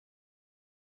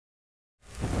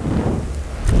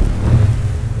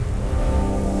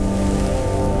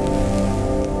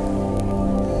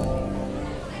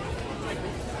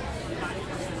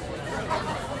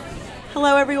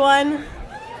Hello, everyone.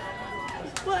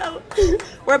 Whoa.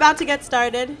 We're about to get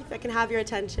started, if I can have your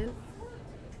attention.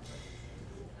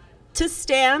 To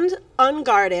stand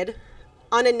unguarded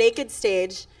on a naked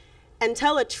stage and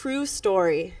tell a true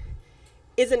story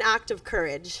is an act of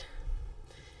courage.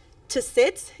 To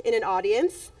sit in an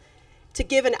audience, to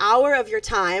give an hour of your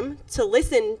time to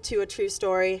listen to a true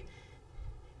story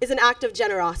is an act of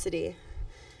generosity.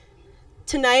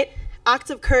 Tonight,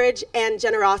 acts of courage and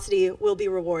generosity will be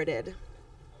rewarded.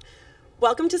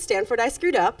 Welcome to Stanford I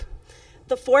Screwed Up,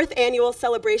 the 4th annual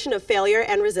celebration of failure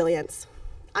and resilience.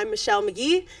 I'm Michelle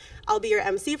McGee. I'll be your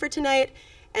MC for tonight,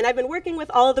 and I've been working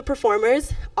with all of the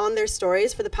performers on their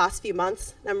stories for the past few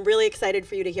months, and I'm really excited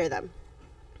for you to hear them.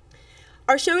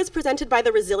 Our show is presented by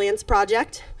the Resilience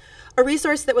Project, a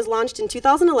resource that was launched in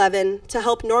 2011 to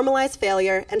help normalize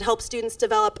failure and help students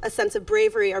develop a sense of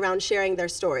bravery around sharing their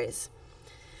stories.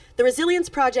 The Resilience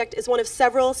Project is one of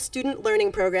several student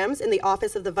learning programs in the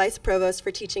Office of the Vice Provost for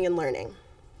Teaching and Learning.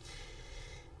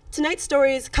 Tonight's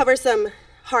stories cover some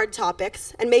hard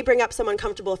topics and may bring up some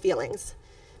uncomfortable feelings.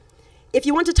 If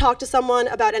you want to talk to someone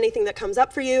about anything that comes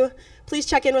up for you, please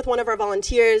check in with one of our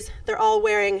volunteers. They're all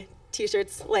wearing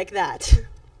t-shirts like that.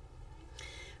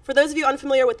 For those of you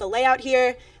unfamiliar with the layout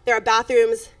here, there are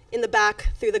bathrooms in the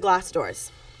back through the glass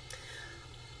doors.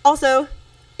 Also,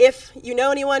 if you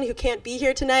know anyone who can't be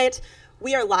here tonight,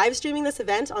 we are live streaming this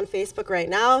event on Facebook right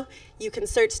now. You can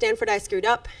search Stanford I Screwed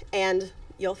Up and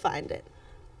you'll find it.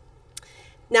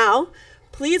 Now,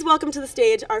 please welcome to the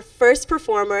stage our first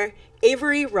performer,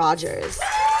 Avery Rogers.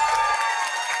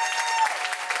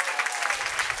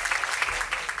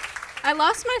 I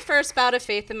lost my first bout of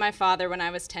faith in my father when I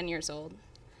was 10 years old.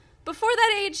 Before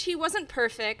that age, he wasn't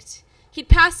perfect. He'd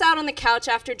pass out on the couch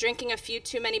after drinking a few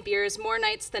too many beers more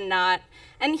nights than not,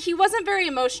 and he wasn't very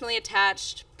emotionally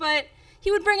attached, but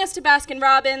he would bring us to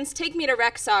Baskin-Robbins, take me to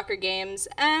rec soccer games,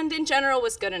 and in general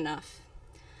was good enough.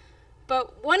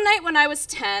 But one night when I was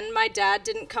 10, my dad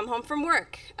didn't come home from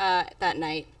work that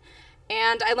night,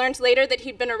 and I learned later that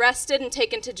he'd been arrested and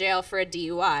taken to jail for a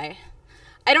DUI.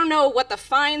 I don't know what the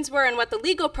fines were and what the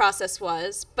legal process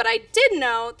was, but I did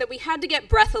know that we had to get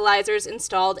breathalyzers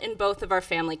installed in both of our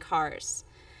family cars.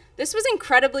 This was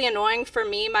incredibly annoying for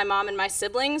me, my mom, and my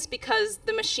siblings because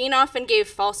the machine often gave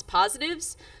false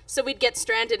positives, so we'd get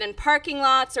stranded in parking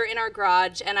lots or in our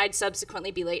garage, and I'd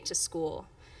subsequently be late to school.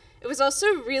 It was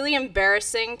also really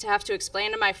embarrassing to have to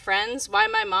explain to my friends why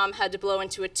my mom had to blow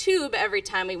into a tube every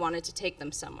time we wanted to take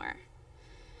them somewhere.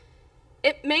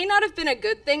 It may not have been a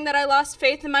good thing that I lost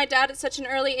faith in my dad at such an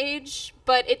early age,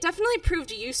 but it definitely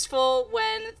proved useful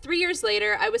when 3 years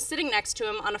later I was sitting next to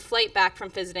him on a flight back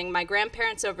from visiting my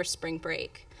grandparents over spring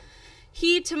break.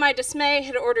 He, to my dismay,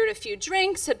 had ordered a few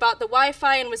drinks, had bought the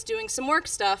Wi-Fi, and was doing some work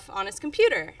stuff on his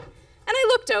computer. And I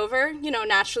looked over,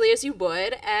 naturally as you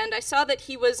would, and I saw that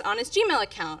he was on his Gmail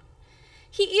account.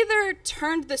 He either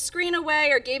turned the screen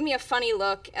away or gave me a funny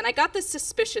look, and I got this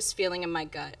suspicious feeling in my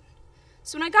gut.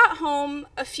 So when I got home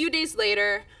a few days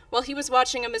later, while he was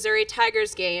watching a Missouri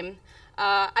Tigers game,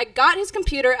 I got his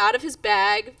computer out of his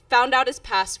bag, found out his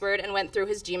password, and went through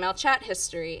his Gmail chat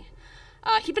history.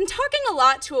 He'd been talking a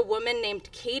lot to a woman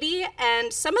named Katie,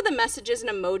 and some of the messages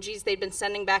and emojis they'd been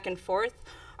sending back and forth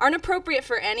aren't appropriate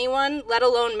for anyone, let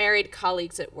alone married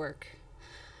colleagues at work.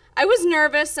 I was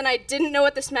nervous, and I didn't know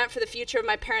what this meant for the future of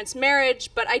my parents'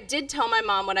 marriage, but I did tell my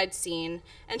mom what I'd seen,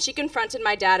 and she confronted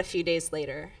my dad a few days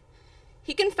later.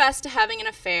 He confessed to having an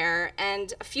affair,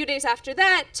 and a few days after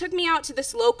that, took me out to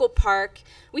this local park.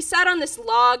 We sat on this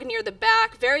log near the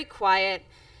back, very quiet,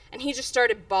 and he just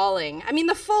started bawling. I mean,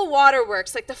 the full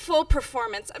waterworks, like the full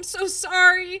performance. I'm so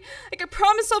sorry. I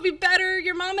promise I'll be better.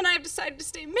 Your mom and I have decided to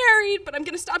stay married, but I'm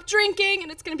going to stop drinking,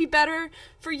 and it's going to be better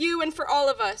for you and for all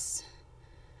of us.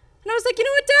 And I was like, you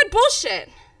know what, Dad? Bullshit.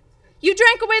 You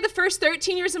drank away the first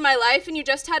 13 years of my life, and you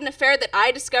just had an affair that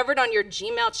I discovered on your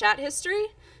Gmail chat history?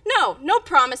 No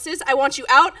promises. I want you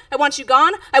out, I want you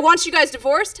gone, I want you guys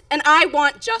divorced, and I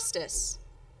want justice.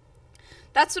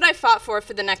 That's what I fought for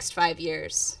the next 5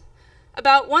 years.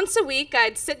 About once a week,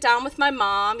 I'd sit down with my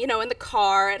mom, in the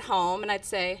car at home, and I'd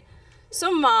say,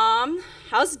 so Mom,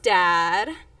 how's Dad?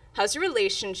 How's your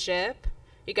relationship?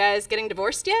 You guys getting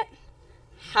divorced yet?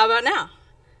 How about now?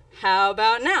 How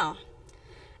about now?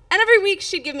 And every week,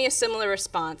 she'd give me a similar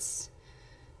response.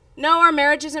 No, our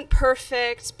marriage isn't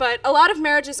perfect, but a lot of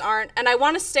marriages aren't, and I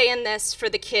want to stay in this for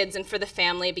the kids and for the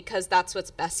family because that's what's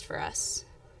best for us.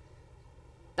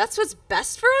 That's what's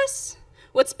best for us?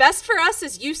 What's best for us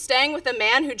is you staying with a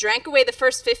man who drank away the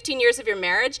first 15 years of your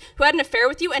marriage, who had an affair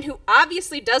with you, and who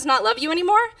obviously does not love you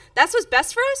anymore? That's what's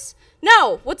best for us?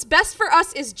 No, what's best for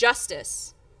us is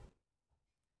justice.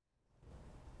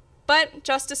 But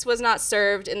justice was not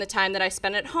served in the time that I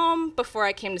spent at home before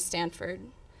I came to Stanford.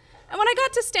 And when I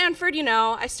got to Stanford,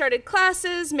 I started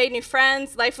classes, made new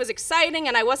friends, life was exciting,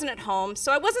 and I wasn't at home,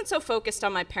 so I wasn't so focused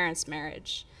on my parents'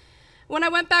 marriage. When I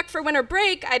went back for winter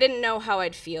break, I didn't know how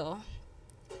I'd feel.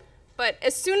 But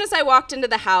as soon as I walked into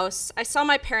the house, I saw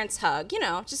my parents hug,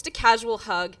 just a casual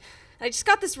hug. And I just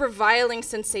got this reviling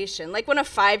sensation, like when a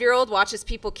 5-year-old watches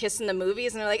people kiss in the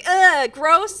movies and they're like, ugh,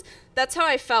 gross. That's how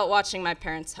I felt watching my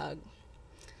parents hug.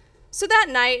 So that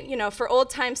night, for old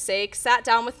time's sake, sat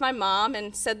down with my mom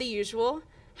and said the usual,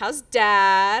 how's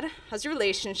dad? How's your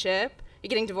relationship? You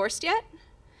getting divorced yet?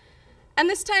 And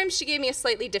this time she gave me a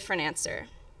slightly different answer.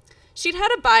 She'd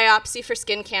had a biopsy for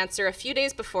skin cancer a few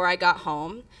days before I got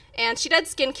home, and she'd had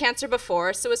skin cancer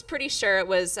before, so was pretty sure it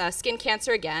was skin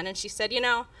cancer again. And she said,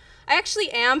 I actually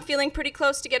am feeling pretty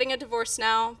close to getting a divorce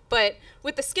now, but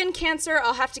with the skin cancer,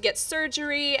 I'll have to get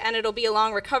surgery, and it'll be a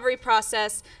long recovery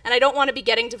process, and I don't want to be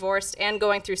getting divorced and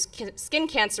going through skin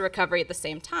cancer recovery at the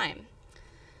same time.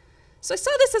 So I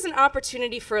saw this as an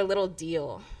opportunity for a little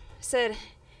deal. I said,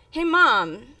 hey,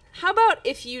 Mom, how about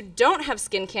if you don't have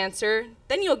skin cancer,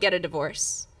 then you'll get a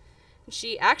divorce? And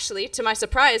she actually, to my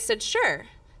surprise, said sure.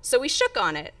 So we shook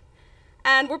on it.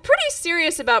 And we're pretty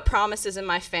serious about promises in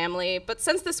my family, but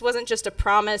since this wasn't just a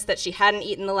promise that she hadn't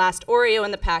eaten the last Oreo in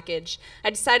the package,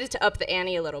 I decided to up the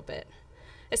ante a little bit.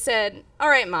 I said, all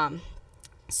right, Mom,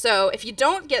 so if you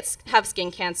don't have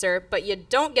skin cancer, but you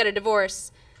don't get a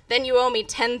divorce, then you owe me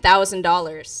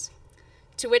 $10,000.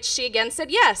 To which she again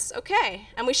said, yes, okay,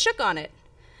 and we shook on it.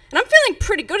 And I'm feeling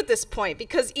pretty good at this point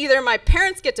because either my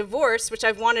parents get divorced, which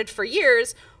I've wanted for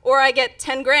years, or I get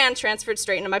 10 grand transferred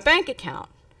straight into my bank account.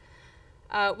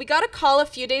 We got a call a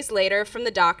few days later from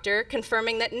the doctor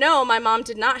confirming that no, my mom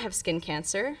did not have skin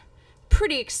cancer.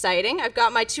 Pretty exciting. I've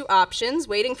got my 2 options,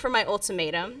 waiting for my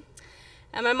ultimatum.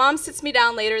 And my mom sits me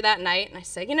down later that night and I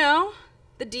say,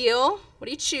 the deal, what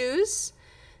do you choose?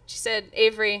 She said,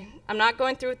 Avery, I'm not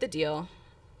going through with the deal.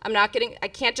 I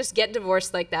can't just get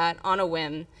divorced like that on a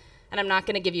whim, and I'm not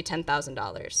gonna give you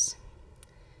 $10,000.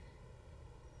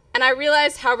 And I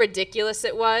realized how ridiculous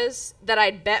it was that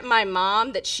I'd bet my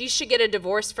mom that she should get a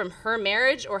divorce from her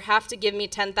marriage or have to give me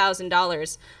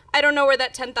 $10,000. I don't know where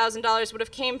that $10,000 would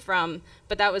have came from,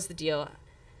 but that was the deal.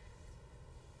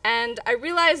 And I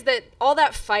realized that all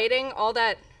that fighting, all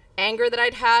that anger that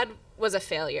I'd had was a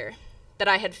failure, that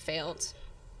I had failed.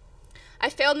 I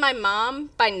failed my mom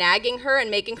by nagging her and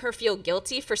making her feel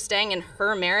guilty for staying in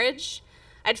her marriage.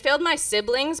 I'd failed my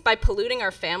siblings by polluting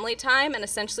our family time and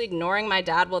essentially ignoring my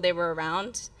dad while they were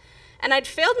around. And I'd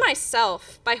failed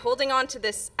myself by holding on to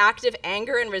this active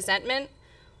anger and resentment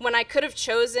when I could have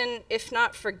chosen, if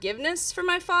not forgiveness for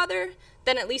my father,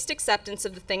 then at least acceptance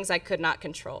of the things I could not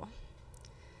control.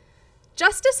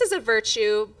 Justice is a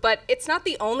virtue, but it's not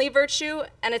the only virtue,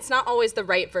 and it's not always the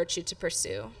right virtue to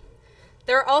pursue.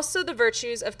 There are also the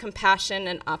virtues of compassion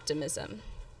and optimism.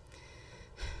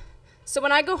 So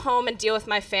when I go home and deal with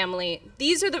my family,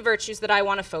 these are the virtues that I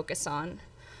want to focus on,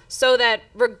 so that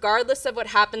regardless of what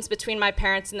happens between my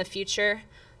parents in the future,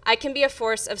 I can be a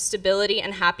force of stability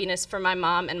and happiness for my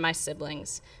mom and my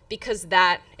siblings, because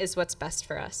that is what's best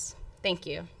for us. Thank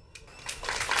you.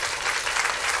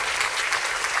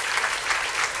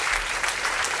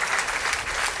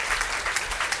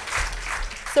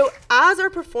 So as our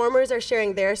performers are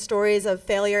sharing their stories of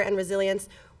failure and resilience,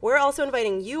 we're also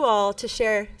inviting you all to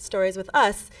share stories with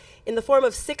us in the form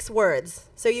of 6 words.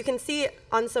 So you can see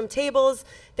on some tables,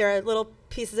 there are little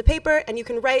pieces of paper, and you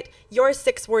can write your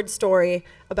 6-word story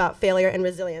about failure and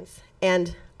resilience.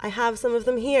 And I have some of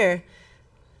them here.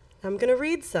 I'm going to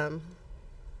read some.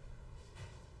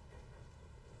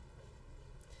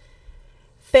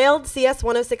 Failed CS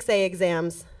 106A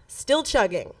exams, still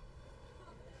chugging.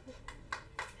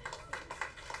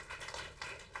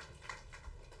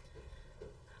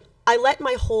 I let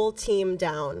my whole team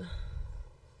down.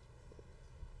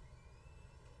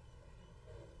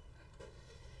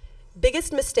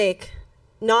 Biggest mistake,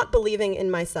 not believing in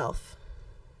myself.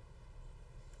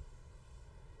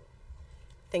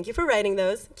 Thank you for writing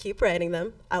those. Keep writing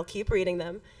them. I'll keep reading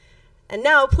them. And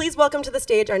now, please welcome to the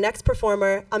stage our next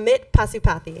performer, Amit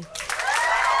Pasupathy.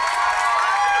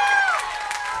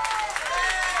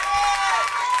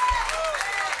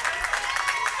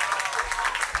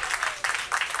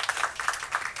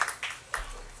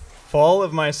 Fall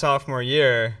of my sophomore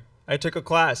year, I took a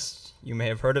class, you may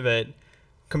have heard of it,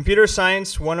 Computer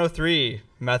Science 103,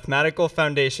 Mathematical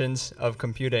Foundations of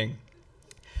Computing.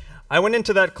 I went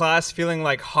into that class feeling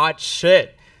like hot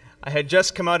shit. I had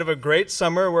just come out of a great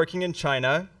summer working in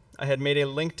China. I had made a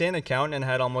LinkedIn account and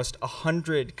had almost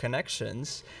 100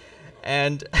 connections.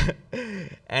 and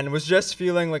and was just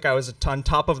feeling like I was on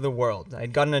top of the world.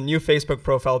 I'd gotten a new Facebook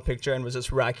profile picture and was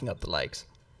just racking up the likes.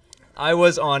 I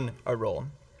was on a roll.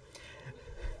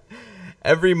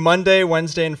 Every Monday,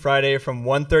 Wednesday, and Friday from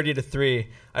 1:30 to 3,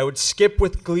 I would skip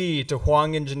with glee to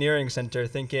Huang Engineering Center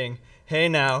thinking, hey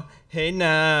now,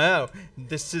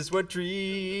 this is what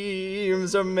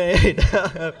dreams are made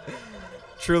of.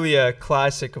 Truly a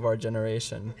classic of our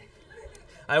generation.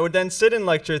 I would then sit in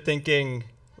lecture thinking,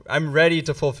 I'm ready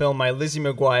to fulfill my Lizzie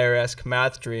McGuire-esque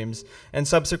math dreams, and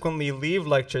subsequently leave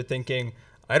lecture thinking,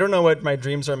 I don't know what my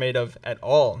dreams are made of at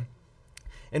all.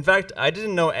 In fact, I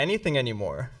didn't know anything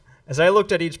anymore. As I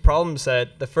looked at each problem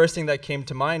set, the first thing that came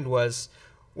to mind was,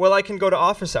 well, I can go to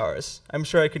office hours. I'm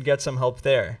sure I could get some help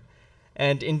there.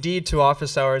 And indeed, to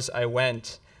office hours I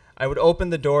went. I would open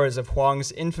the doors of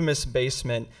Huang's infamous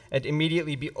basement and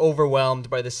immediately be overwhelmed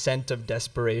by the scent of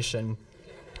desperation.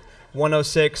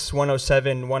 106,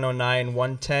 107, 109,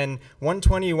 110,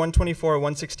 120, 124,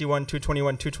 161,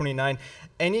 221, 229,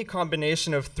 any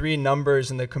combination of three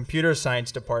numbers in the computer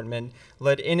science department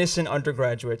led innocent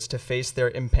undergraduates to face their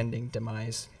impending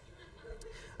demise.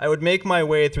 I would make my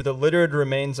way through the littered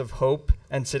remains of hope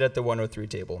and sit at the 103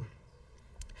 table.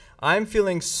 I'm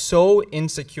feeling so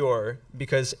insecure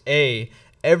because A,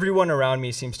 everyone around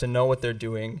me seems to know what they're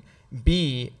doing.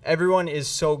 B, everyone is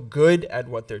so good at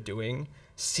what they're doing.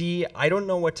 C, I don't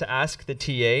know what to ask the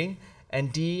TA.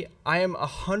 And D, I am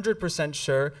 100%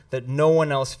 sure that no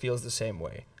one else feels the same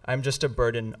way. I'm just a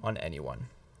burden on anyone.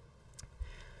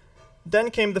 Then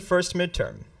came the first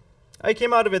midterm. I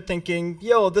came out of it thinking,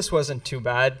 yo, this wasn't too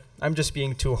bad. I'm just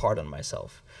being too hard on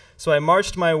myself. So I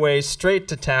marched my way straight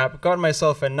to TAP, got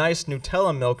myself a nice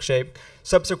Nutella milkshake,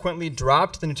 subsequently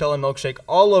dropped the Nutella milkshake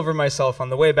all over myself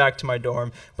on the way back to my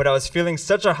dorm, but I was feeling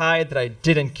such a high that I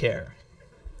didn't care.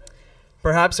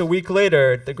 Perhaps a week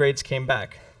later, the grades came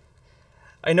back.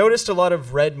 I noticed a lot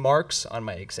of red marks on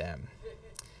my exam.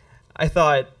 I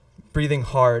thought, breathing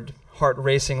hard, heart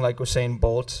racing like Usain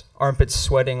Bolt, armpits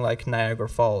sweating like Niagara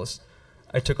Falls.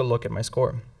 I took a look at my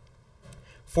score.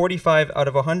 45 out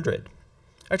of 100.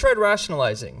 I tried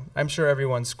rationalizing. I'm sure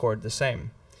everyone scored the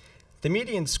same. The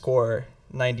median score,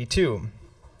 92.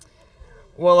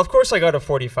 Well, of course I got a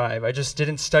 45. I just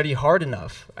didn't study hard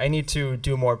enough. I need to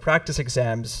do more practice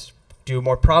exams, do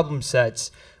more problem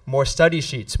sets, more study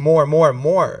sheets,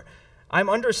 more. I'm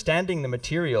understanding the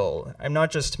material. I'm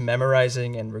not just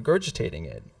memorizing and regurgitating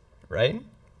it, right?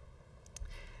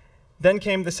 Then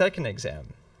came the second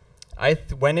exam. I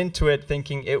went into it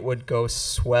thinking it would go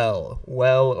swell.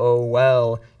 Well, oh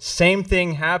well. Same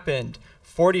thing happened.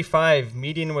 45,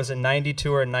 median was a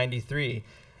 92 or 93.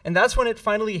 And that's when it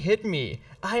finally hit me.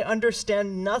 I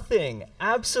understand nothing,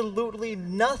 absolutely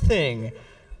nothing.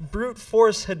 Brute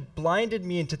force had blinded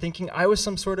me into thinking I was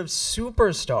some sort of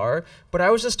superstar, but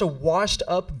I was just a washed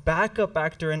up backup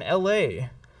actor in LA.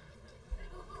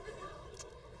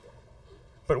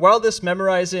 But while this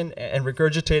memorizing and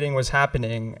regurgitating was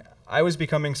happening, I was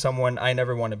becoming someone I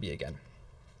never want to be again.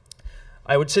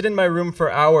 I would sit in my room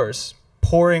for hours,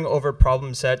 poring over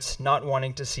problem sets, not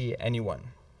wanting to see anyone.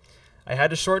 I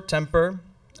had a short temper,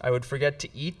 I would forget to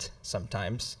eat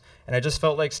sometimes, and I just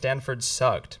felt like Stanford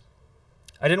sucked.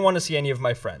 I didn't want to see any of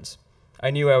my friends.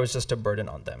 I knew I was just a burden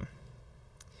on them.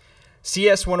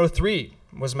 CS 103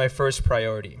 was my first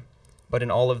priority, but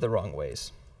in all of the wrong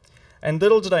ways. And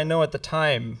little did I know at the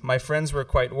time, my friends were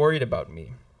quite worried about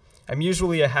me. I'm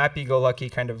usually a happy-go-lucky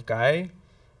kind of guy,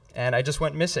 and I just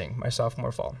went missing my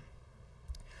sophomore fall.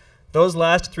 Those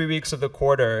last 3 weeks of the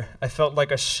quarter, I felt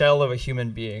like a shell of a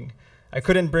human being. I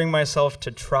couldn't bring myself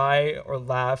to try or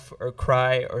laugh or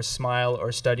cry or smile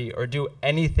or study or do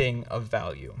anything of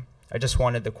value. I just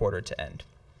wanted the quarter to end.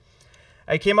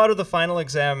 I came out of the final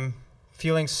exam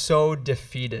feeling so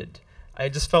defeated. I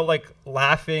just felt like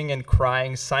laughing and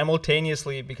crying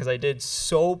simultaneously because I did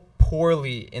so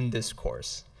poorly in this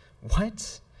course.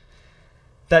 What?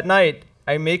 That night,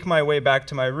 I make my way back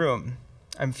to my room.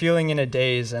 I'm feeling in a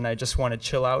daze and I just want to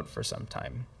chill out for some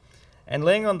time. And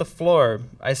laying on the floor,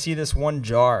 I see this one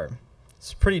jar.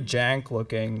 It's pretty jank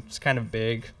looking, it's kind of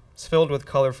big. It's filled with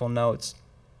colorful notes,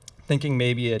 thinking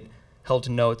maybe it held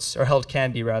notes, or held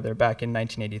candy rather, back in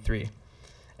 1983.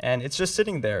 And it's just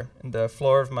sitting there in the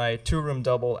floor of my 2-room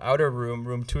double outer room,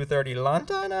 room 230,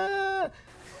 London.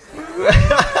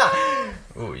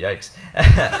 Ooh, yikes.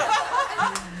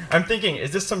 I'm thinking,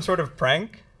 is this some sort of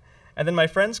prank? And then my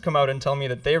friends come out and tell me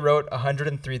that they wrote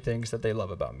 103 things that they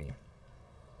love about me.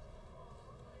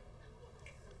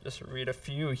 Just read a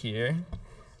few here.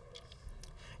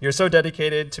 You're so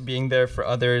dedicated to being there for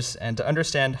others and to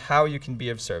understand how you can be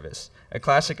of service. A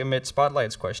classic Amid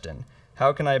Spotlights question.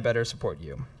 How can I better support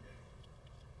you?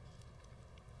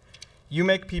 You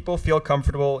make people feel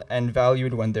comfortable and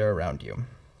valued when they're around you.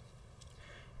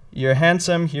 You're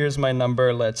handsome, here's my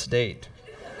number, let's date.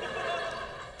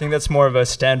 I think that's more of a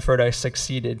Stanford I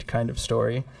succeeded kind of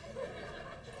story.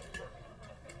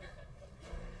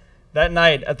 That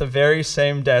night, at the very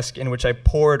same desk in which I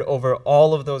pored over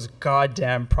all of those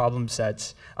goddamn problem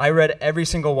sets, I read every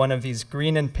single one of these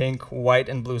green and pink, white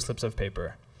and blue slips of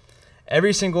paper.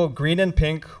 Every single green and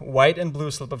pink, white and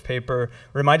blue slip of paper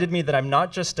reminded me that I'm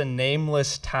not just a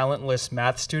nameless, talentless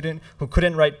math student who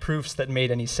couldn't write proofs that made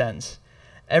any sense.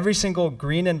 Every single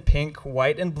green and pink,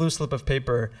 white and blue slip of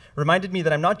paper reminded me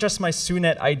that I'm not just my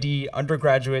SUNET ID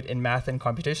undergraduate in math and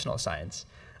computational science.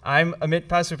 I'm Amit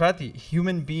Pasupati,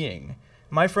 human being.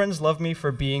 My friends love me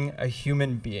for being a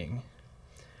human being.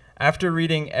 After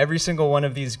reading every single one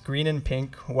of these green and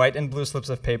pink, white and blue slips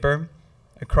of paper,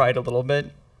 I cried a little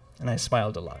bit, and I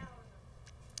smiled a lot.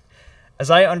 As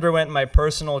I underwent my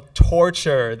personal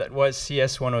torture that was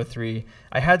CS 103,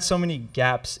 I had so many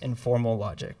gaps in formal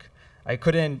logic. I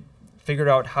couldn't figure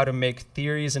out how to make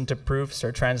theories into proofs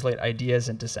or translate ideas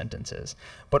into sentences.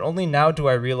 But only now do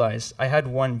I realize I had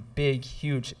one big,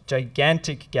 huge,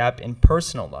 gigantic gap in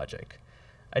personal logic.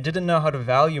 I didn't know how to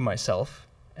value myself,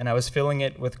 and I was filling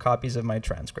it with copies of my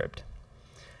transcript.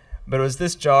 But it was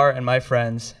this jar and my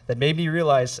friends that made me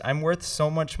realize I'm worth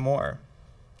so much more.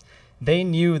 They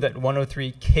knew that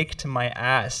 103 kicked my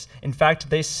ass. In fact,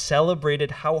 they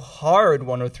celebrated how hard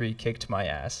 103 kicked my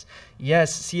ass.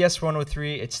 Yes, CS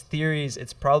 103, its theories,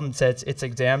 its problem sets, its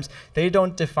exams, they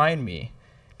don't define me.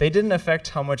 They didn't affect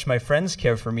how much my friends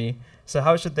care for me, so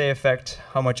how should they affect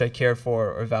how much I care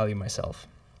for or value myself?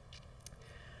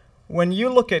 When you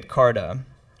look at Carta,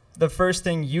 the first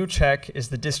thing you check is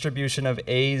the distribution of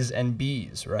A's and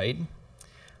B's, right?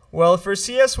 Well, for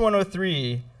CS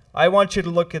 103, I want you to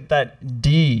look at that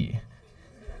D.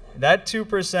 That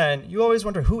 2%, you always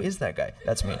wonder, who is that guy?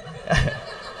 That's me.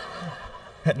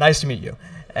 Nice to meet you.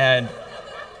 And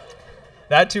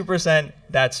that 2%,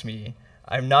 that's me.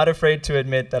 I'm not afraid to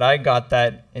admit that I got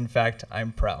that. In fact,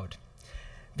 I'm proud.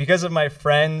 Because of my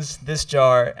friends, this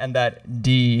jar, and that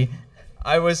D,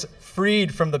 I was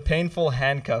freed from the painful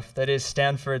handcuff that is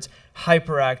Stanford's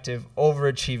hyperactive,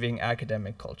 overachieving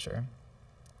academic culture.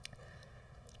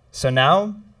 So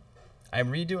now, I'm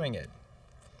redoing it.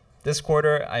 This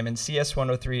quarter, I'm in CS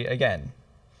 103 again.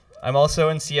 I'm also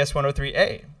in CS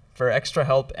 103A for extra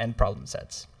help and problem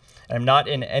sets. I'm not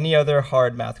in any other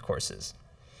hard math courses.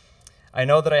 I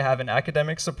know that I have an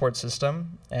academic support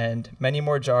system and many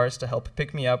more jars to help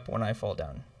pick me up when I fall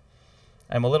down.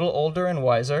 I'm a little older and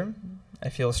wiser. I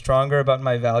feel stronger about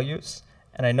my values,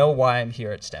 and I know why I'm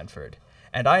here at Stanford.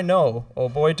 And I know, oh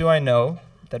boy do I know,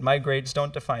 that my grades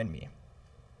don't define me.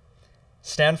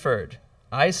 Stanford,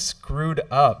 I screwed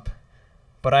up,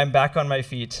 but I'm back on my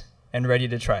feet and ready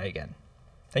to try again.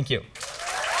 Thank you.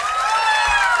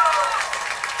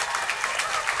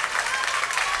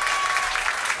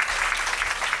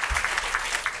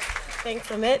 Thanks,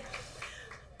 Amit.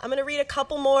 I'm going to read a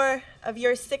couple more of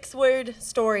your 6-word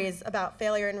stories about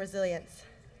failure and resilience.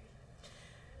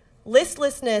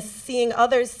 Listlessness, seeing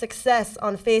others' success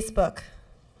on Facebook.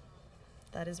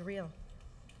 That is real.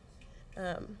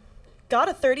 Got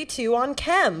a 32 on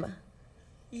chem.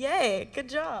 Yay, good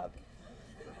job.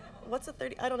 What's a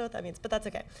 30? I don't know what that means, but that's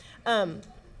okay.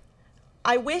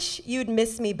 I wish you'd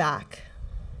miss me back.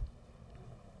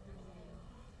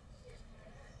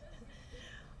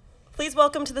 Please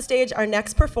welcome to the stage our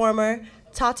next performer,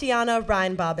 Tatiana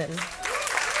Reinbaben.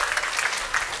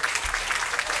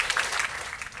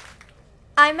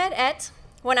 I met Ed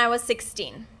when I was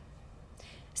 16.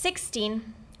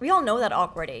 16, we all know that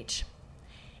awkward age.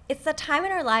 It's the time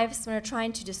in our lives when we're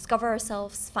trying to discover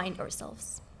ourselves, find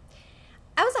ourselves.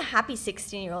 I was a happy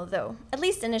 16-year-old though, at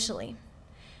least initially,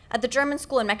 at the German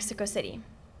school in Mexico City.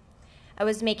 I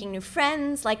was making new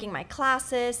friends, liking my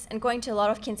classes, and going to a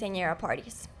lot of quinceañera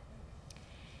parties.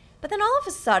 But then all of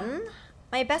a sudden,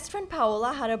 my best friend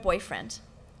Paola had a boyfriend.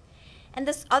 And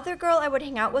this other girl I would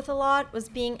hang out with a lot was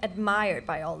being admired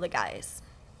by all the guys.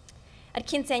 At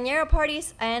quinceañera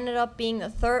parties, I ended up being the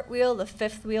 3rd wheel, the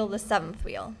 5th wheel, the 7th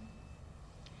wheel.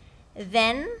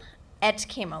 Then Ed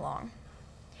came along.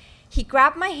 He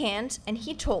grabbed my hand and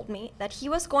he told me that he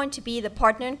was going to be the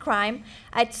partner in crime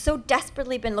I'd so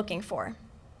desperately been looking for.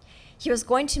 He was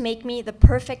going to make me the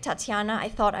perfect Tatiana I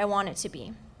thought I wanted to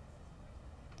be.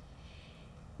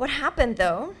 What happened,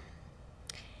 though,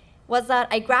 was that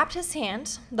I grabbed his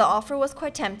hand. The offer was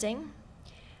quite tempting,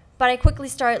 but I quickly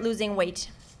started losing weight.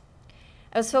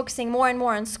 I was focusing more and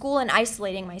more on school and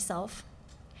isolating myself.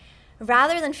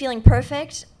 Rather than feeling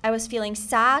perfect, I was feeling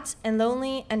sad and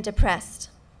lonely and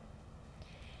depressed.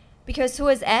 Because who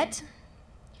is Ed?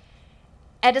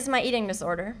 Ed is my eating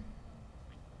disorder.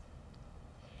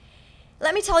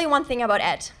 Let me tell you one thing about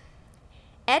Ed.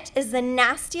 Ed is the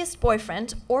nastiest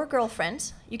boyfriend or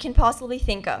girlfriend you can possibly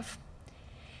think of.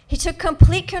 He took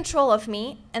complete control of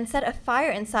me and set a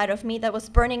fire inside of me that was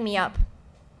burning me up.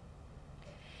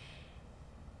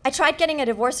 I tried getting a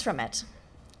divorce from Ed,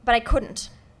 but I couldn't.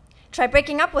 Tried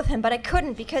breaking up with him, but I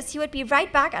couldn't because he would be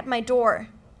right back at my door.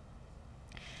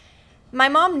 My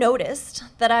mom noticed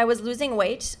that I was losing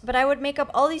weight, but I would make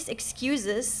up all these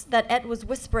excuses that Ed was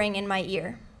whispering in my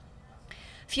ear.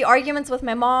 A few arguments with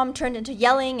my mom turned into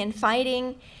yelling and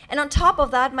fighting, and on top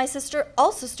of that, my sister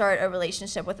also started a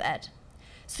relationship with Ed.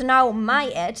 So now my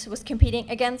Ed was competing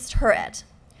against her Ed,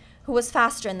 who was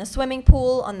faster in the swimming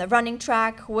pool, on the running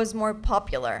track, who was more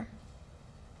popular.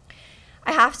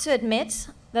 I have to admit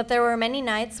that there were many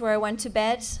nights where I went to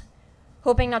bed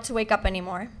hoping not to wake up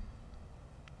anymore.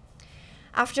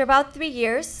 After about 3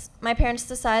 years, my parents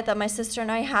decided that my sister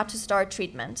and I had to start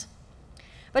treatment.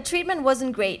 But treatment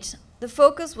wasn't great. The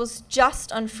focus was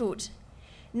just on food.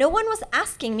 No one was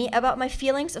asking me about my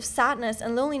feelings of sadness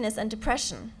and loneliness and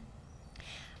depression.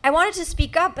 I wanted to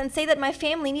speak up and say that my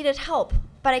family needed help,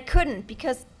 but I couldn't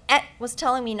because Ed was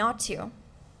telling me not to.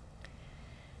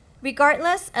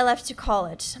 Regardless, I left to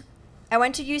college. I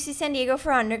went to UC San Diego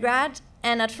for undergrad,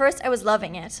 and at first I was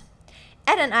loving it.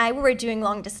 Ed and I were doing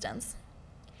long distance.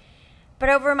 But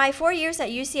over my 4 years at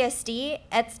UCSD,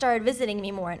 Ed started visiting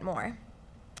me more and more.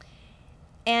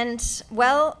 And,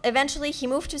 well, eventually he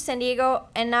moved to San Diego,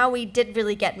 and now we did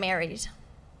really get married.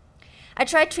 I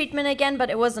tried treatment again, but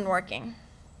it wasn't working.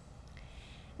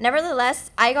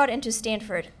 Nevertheless, I got into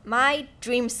Stanford, my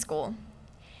dream school.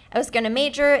 I was going to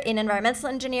major in environmental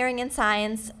engineering and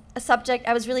science, a subject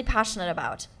I was really passionate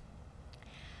about.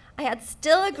 I had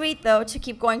still agreed, though, to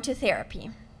keep going to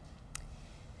therapy.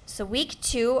 So week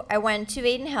 2, I went to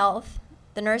Vaden Health.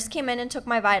 The nurse came in and took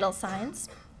my vital signs.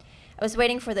 I was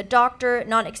waiting for the doctor,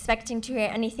 not expecting to hear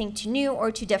anything too new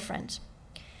or too different.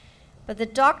 But the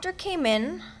doctor came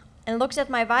in and looked at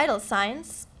my vital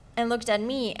signs and looked at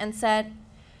me and said,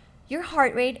 "Your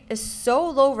heart rate is so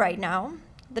low right now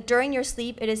that during your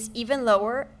sleep it is even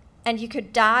lower and you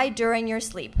could die during your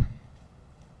sleep."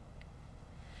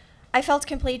 I felt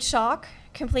complete shock,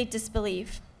 complete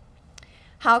disbelief.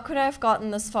 How could I have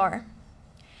gotten this far?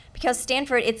 Because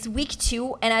Stanford, it's week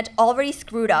 2 and I'd already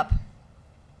screwed up.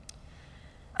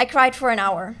 I cried for an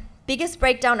hour. Biggest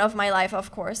breakdown of my life,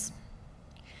 of course.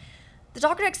 The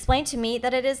doctor explained to me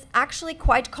that it is actually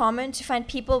quite common to find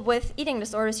people with eating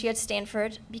disorders here at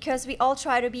Stanford because we all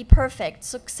try to be perfect,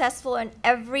 successful in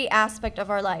every aspect of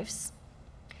our lives.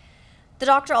 The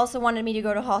doctor also wanted me to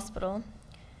go to hospital.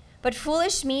 But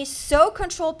foolish me, so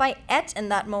controlled by Ed in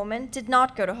that moment, did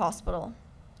not go to hospital.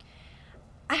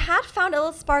 I had found a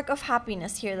little spark of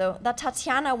happiness here, though, that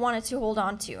Tatiana wanted to hold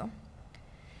on to.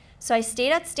 So I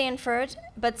stayed at Stanford,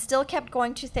 but still kept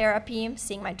going to therapy,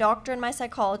 seeing my doctor and my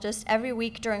psychologist every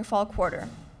week during fall quarter.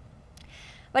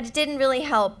 But it didn't really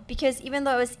help, because even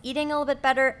though I was eating a little bit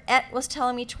better, Ed was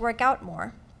telling me to work out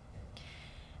more.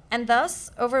 And thus,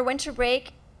 over winter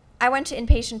break, I went to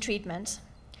inpatient treatment.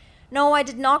 No, I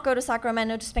did not go to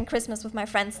Sacramento to spend Christmas with my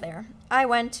friends there. I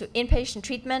went to inpatient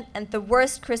treatment and the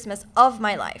worst Christmas of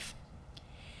my life.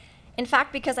 In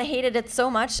fact, because I hated it so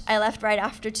much, I left right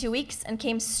after 2 weeks and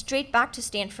came straight back to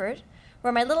Stanford,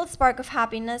 where my little spark of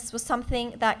happiness was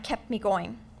something that kept me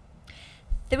going.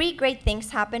 3 great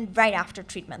things happened right after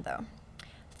treatment, though.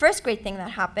 First great thing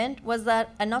that happened was that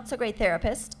a not-so-great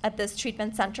therapist at this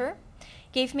treatment center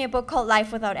gave me a book called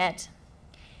Life Without Ed.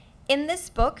 In this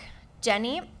book,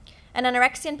 Jenny, an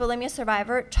anorexia and bulimia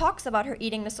survivor, talks about her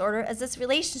eating disorder as this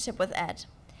relationship with Ed.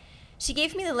 She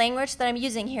gave me the language that I'm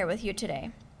using here with you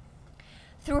today.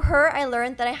 Through her, I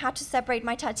learned that I had to separate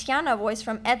my Tatiana voice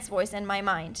from Ed's voice in my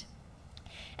mind.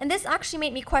 And this actually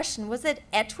made me question, was it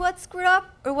Ed who had screwed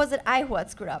up, or was it I who had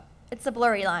screwed up? It's a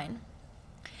blurry line.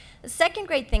 The second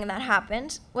great thing that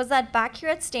happened was that back here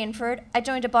at Stanford, I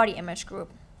joined a body image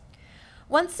group.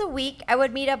 Once a week, I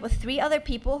would meet up with 3 other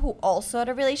people who also had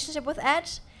a relationship with Ed,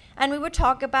 and we would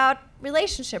talk about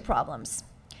relationship problems,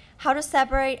 how to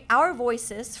separate our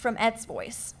voices from Ed's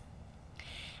voice.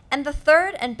 And the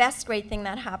third and best great thing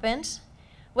that happened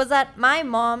was that my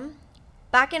mom,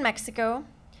 back in Mexico,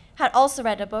 had also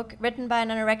read a book written by an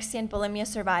anorexia and bulimia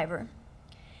survivor.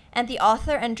 And the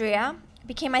author, Andrea,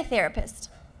 became my therapist.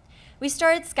 We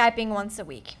started Skyping once a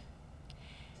week.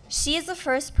 She is the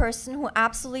first person who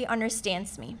absolutely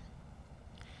understands me.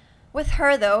 With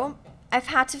her, though, I've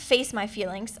had to face my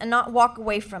feelings and not walk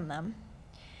away from them.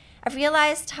 I've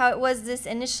realized how it was this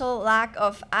initial lack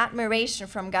of admiration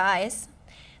from guys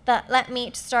that led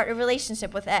me to start a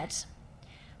relationship with Ed.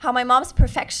 how my mom's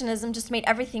perfectionism just made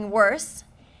everything worse,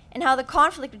 and how the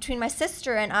conflict between my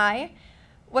sister and I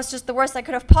was just the worst that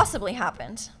could have possibly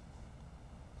happened.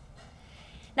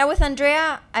 Now with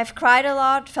Andrea, I've cried a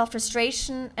lot, felt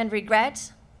frustration and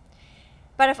regret,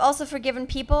 but I've also forgiven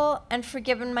people and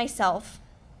forgiven myself.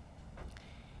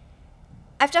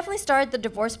 I've definitely started the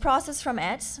divorce process from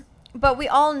Ed, but we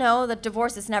all know that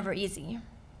divorce is never easy.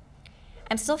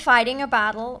 I'm still fighting a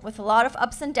battle with a lot of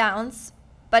ups and downs,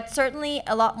 but certainly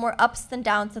a lot more ups than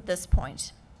downs at this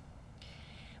point.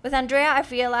 With Andrea,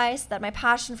 I've realized that my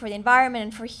passion for the environment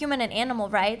and for human and animal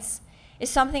rights is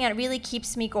something that really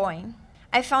keeps me going.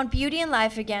 I found beauty in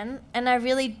life again, and I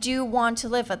really do want to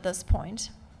live at this point.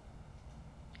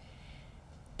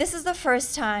 This is the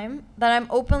first time that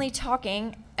I'm openly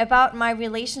talking about my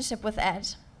relationship with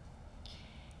Ed.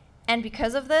 And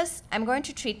because of this, I'm going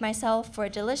to treat myself for a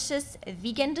delicious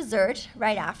vegan dessert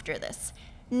right after this.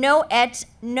 No, Ed,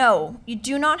 no. You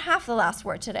do not have the last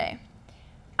word today.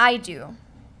 I do.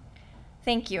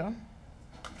 Thank you.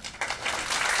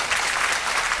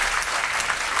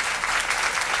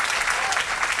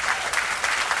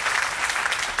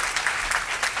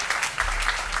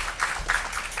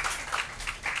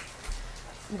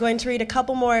 I'm going to read a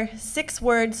couple more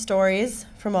 6-word stories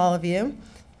from all of you.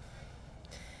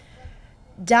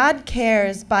 Dad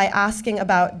cares by asking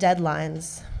about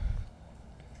deadlines.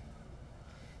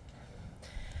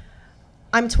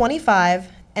 I'm 25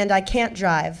 and I can't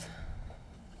drive.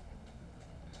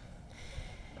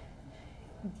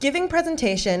 Giving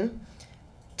presentation,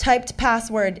 typed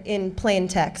password in plain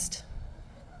text.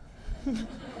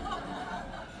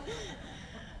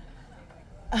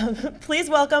 Please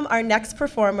welcome our next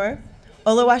performer,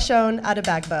 Oluwashon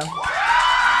Adebagbo.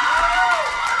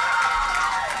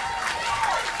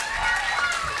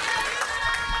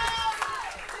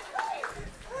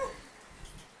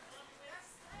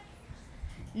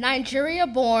 Nigeria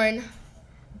born,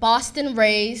 Boston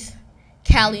raised,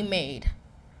 Cali made.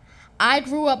 I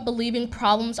grew up believing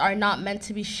problems are not meant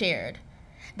to be shared,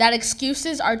 that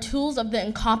excuses are tools of the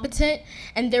incompetent,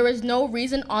 and there is no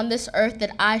reason on this earth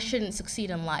that I shouldn't succeed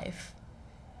in life.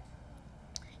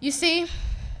 You see,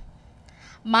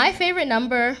 my favorite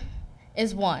number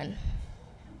is 1.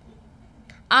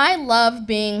 I love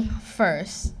being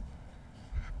first.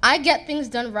 I get things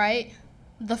done right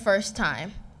the first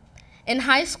time. In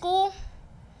high school,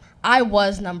 I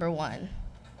was number 1.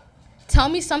 Tell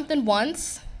me something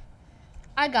once,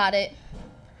 I got it.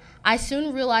 I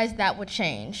soon realized that would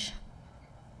change.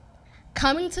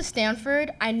 Coming to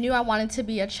Stanford, I knew I wanted to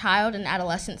be a child and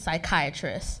adolescent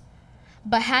psychiatrist,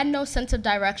 but had no sense of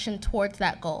direction towards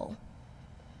that goal.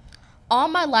 All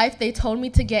my life, they told me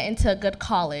to get into a good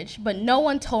college, but no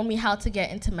one told me how to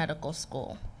get into medical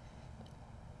school.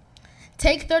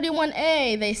 Take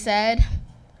 31A, they said,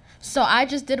 so I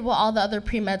just did what all the other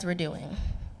pre-meds were doing.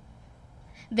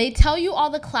 They tell you all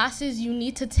the classes you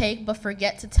need to take, but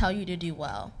forget to tell you to do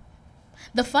well.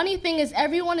 The funny thing is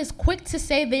everyone is quick to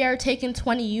say they are taking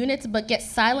 20 units, but get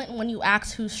silent when you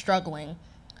ask who's struggling.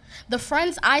 The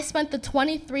friends I spent the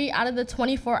 23 out of the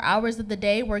 24 hours of the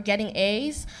day were getting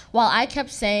A's, while I kept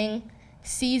saying,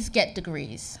 C's get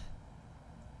degrees.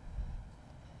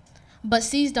 But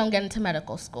C's don't get into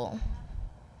medical school.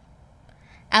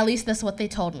 At least that's what they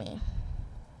told me.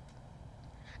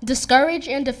 Discouraged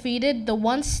and defeated, the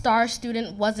once-star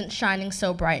student wasn't shining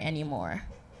so bright anymore.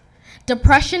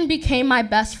 Depression became my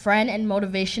best friend and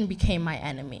motivation became my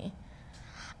enemy.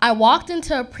 I walked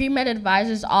into a pre-med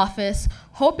advisor's office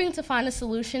hoping to find a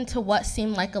solution to what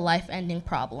seemed like a life-ending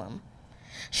problem.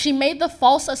 She made the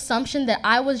false assumption that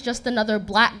I was just another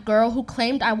black girl who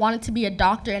claimed I wanted to be a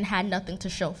doctor and had nothing to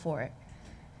show for it.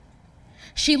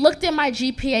 She looked at my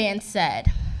GPA and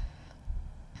said,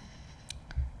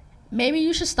 maybe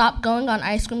you should stop going on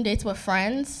ice cream dates with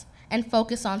friends and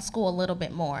focus on school a little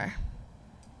bit more.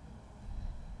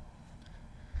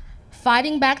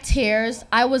 Fighting back tears,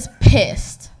 I was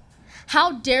pissed.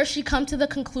 How dare she come to the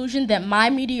conclusion that my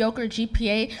mediocre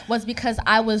GPA was because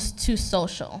I was too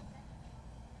social?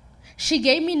 She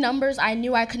gave me numbers I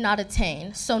knew I could not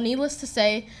attain, so needless to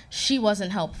say, she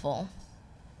wasn't helpful.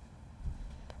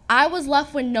 I was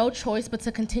left with no choice but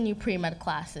to continue pre-med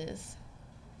classes.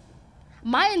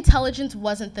 My intelligence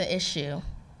wasn't the issue.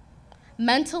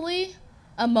 Mentally,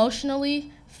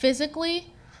 emotionally, physically,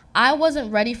 I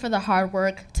wasn't ready for the hard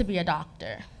work to be a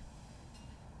doctor.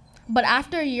 But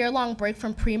after a year-long break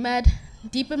from pre-med,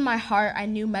 deep in my heart, I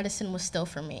knew medicine was still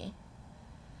for me.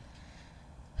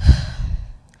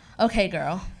 Okay,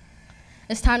 girl,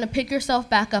 it's time to pick yourself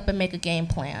back up and make a game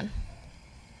plan.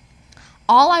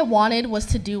 All I wanted was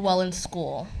to do well in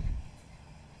school.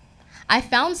 I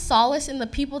found solace in the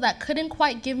people that couldn't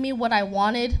quite give me what I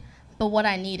wanted, but what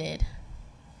I needed.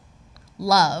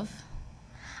 Love.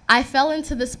 I fell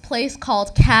into this place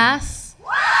called Cass.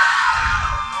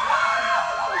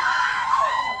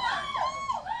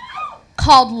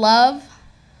 Called love,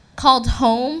 called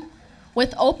home.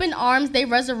 With open arms, they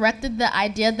resurrected the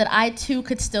idea that I too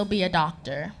could still be a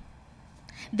doctor.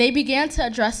 They began to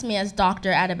address me as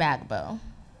Dr. Adebagbo.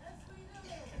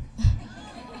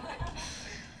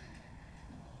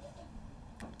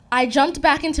 I jumped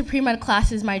back into pre-med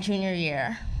classes my junior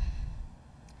year.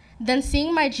 Then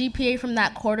seeing my GPA from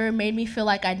that quarter made me feel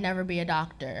like I'd never be a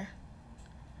doctor.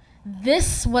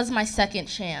 This was my second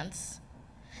chance.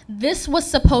 This was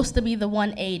supposed to be the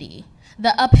 180,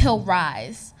 the uphill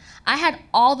rise. I had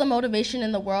all the motivation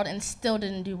in the world and still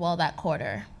didn't do well that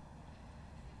quarter.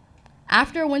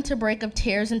 After a winter break of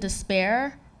tears and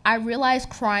despair, I realized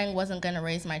crying wasn't gonna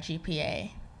raise my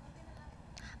GPA.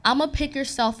 I'm a pick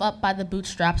yourself up by the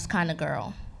bootstraps kind of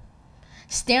girl.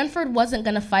 Stanford wasn't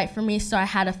gonna fight for me, so I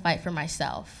had to fight for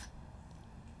myself.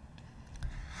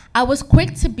 I was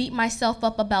quick to beat myself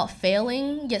up about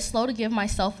failing, yet slow to give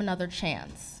myself another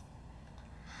chance.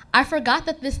 I forgot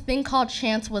that this thing called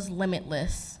chance was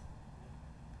limitless,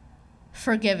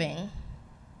 forgiving,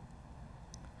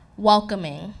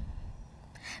 welcoming.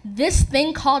 This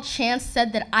thing called chance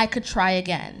said that I could try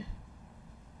again.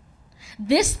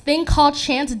 This thing called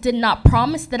chance did not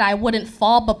promise that I wouldn't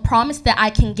fall, but promised that I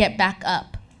can get back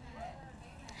up.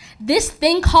 This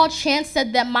thing called chance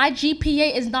said that my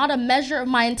GPA is not a measure of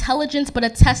my intelligence, but a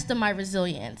test of my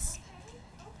resilience.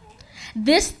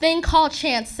 This thing called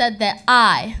chance said that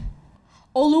I,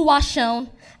 Oluwaseun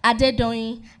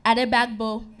Adedoyin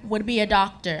Adebagbo, would be a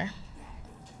doctor.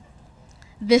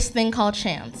 This thing called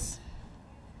chance.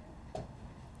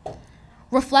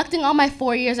 Reflecting on my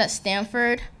 4 years at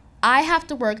Stanford, I have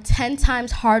to work 10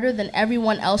 times harder than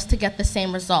everyone else to get the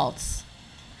same results.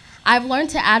 I've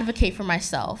learned to advocate for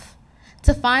myself,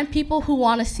 to find people who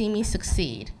want to see me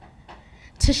succeed,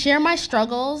 to share my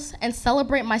struggles and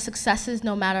celebrate my successes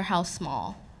no matter how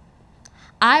small.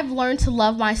 I've learned to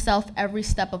love myself every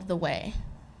step of the way.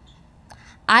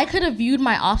 I could have viewed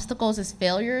my obstacles as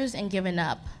failures and given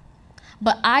up,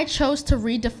 but I chose to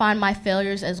redefine my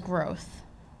failures as growth.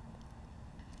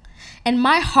 And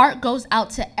my heart goes out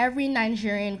to every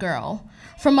Nigerian girl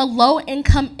from a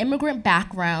low-income immigrant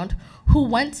background who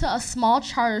went to a small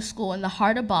charter school in the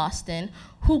heart of Boston,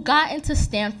 who got into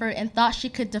Stanford and thought she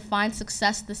could define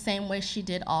success the same way she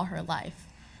did all her life,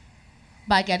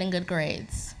 by getting good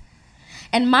grades.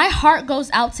 And my heart goes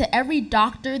out to every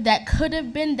doctor that could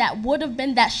have been, that would have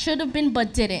been, that should have been,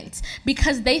 but didn't,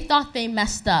 because they thought they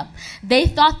messed up. They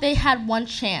thought they had one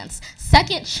chance.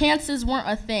 Second chances weren't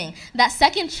a thing. That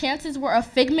second chances were a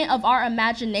figment of our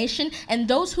imagination, and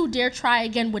those who dare try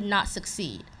again would not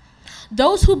succeed.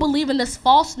 Those who believe in this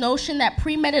false notion that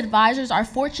pre-med advisors are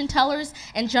fortune tellers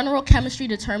and general chemistry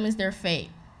determines their fate.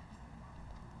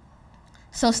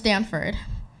 So Stanford,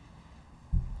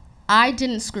 I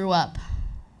didn't screw up.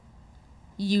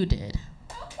 You did.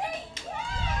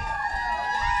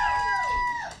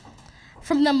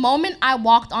 From the moment I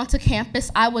walked onto campus,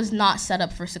 I was not set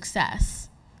up for success.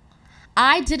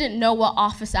 I didn't know what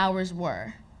office hours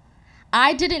were.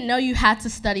 I didn't know you had to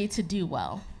study to do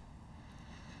well.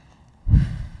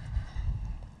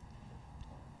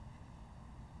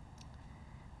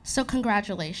 So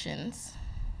congratulations.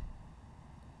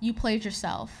 You played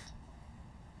yourself.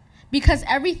 Because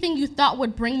everything you thought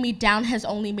would bring me down has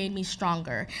only made me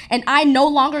stronger. And I no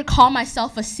longer call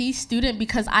myself a C student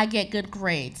because I get good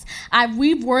grades. I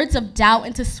weave words of doubt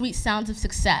into sweet sounds of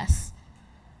success.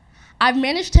 I've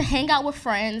managed to hang out with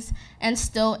friends and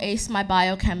still ace my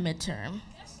biochem midterm.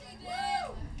 Yes, you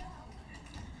do.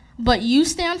 But you,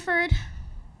 Stanford,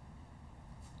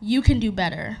 you can do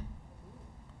better.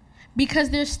 Because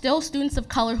there's still students of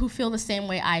color who feel the same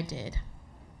way I did.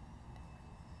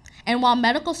 And while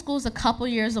medical school is a couple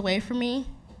years away from me,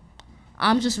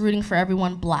 I'm just rooting for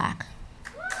everyone Black.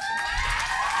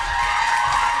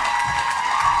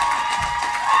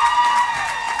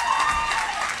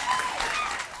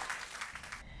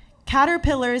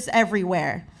 Caterpillars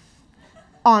everywhere.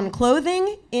 On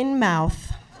clothing, in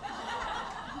mouth.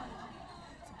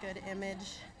 It's a good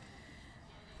image.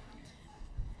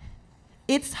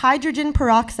 It's hydrogen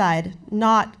peroxide,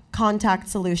 not contact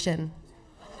solution.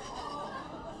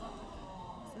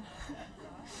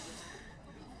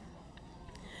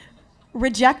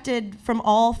 Rejected from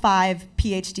all 5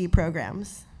 PhD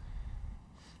programs.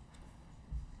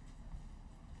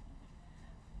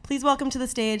 Please welcome to the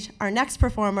stage our next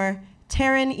performer,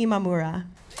 Taryn Imamura.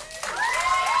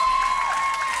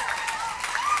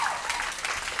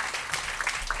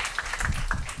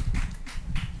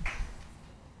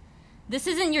 This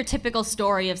isn't your typical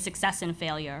story of success and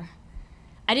failure.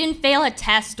 I didn't fail a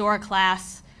test or a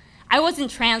class. I wasn't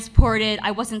transported.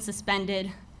 I wasn't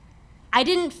suspended. I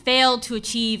didn't fail to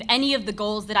achieve any of the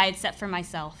goals that I had set for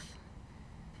myself.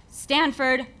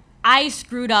 Stanford, I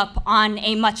screwed up on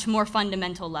a much more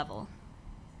fundamental level.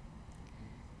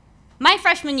 My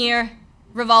freshman year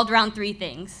revolved around 3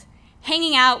 things: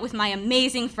 hanging out with my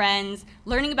amazing friends,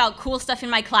 learning about cool stuff in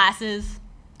my classes,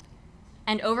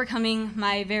 and overcoming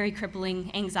my very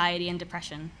crippling anxiety and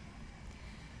depression.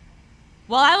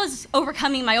 While I was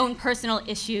overcoming my own personal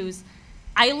issues,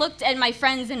 I looked at my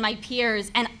friends and my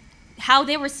peers and how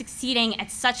they were succeeding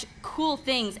at such cool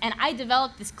things, and I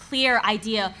developed this clear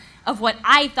idea of what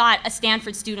I thought a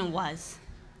Stanford student was.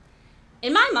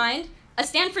 In my mind, a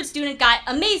Stanford student got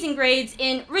amazing grades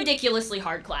in ridiculously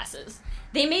hard classes.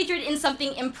 They majored in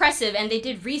something impressive and they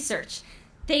did research.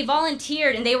 They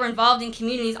volunteered and they were involved in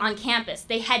communities on campus.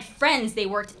 They had friends, they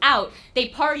worked out, they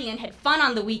partied and had fun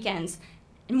on the weekends.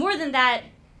 And more than that,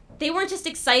 they weren't just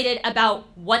excited about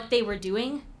what they were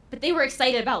doing, but they were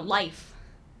excited about life.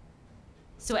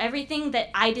 So everything that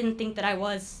I didn't think that I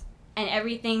was, and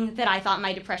everything that I thought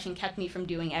my depression kept me from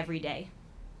doing every day.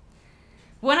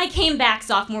 When I came back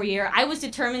sophomore year, I was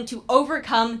determined to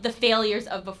overcome the failures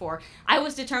of before. I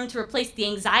was determined to replace the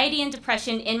anxiety and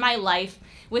depression in my life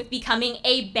with becoming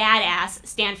a badass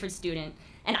Stanford student.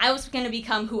 And I was going to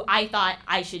become who I thought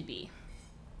I should be.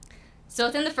 So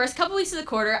within the first couple weeks of the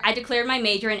quarter, I declared my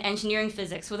major in engineering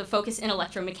physics with a focus in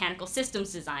electromechanical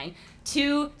systems design,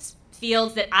 2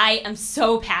 fields that I am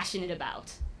so passionate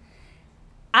about.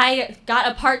 I got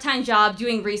a part-time job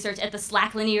doing research at the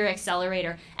SLAC Linear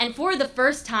Accelerator, and for the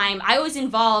first time, I was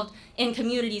involved in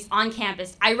communities on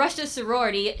campus. I rushed a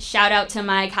sorority, shout out to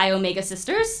my Chi Omega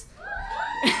sisters.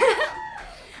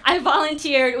 I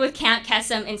volunteered with Camp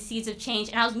Kesem and Seeds of Change,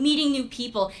 and I was meeting new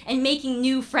people and making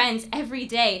new friends every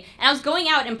day. And I was going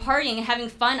out and partying and having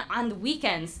fun on the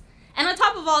weekends. And on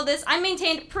top of all this, I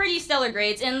maintained pretty stellar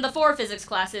grades in the 4 physics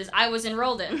classes I was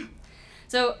enrolled in.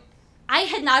 So I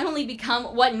had not only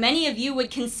become what many of you would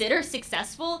consider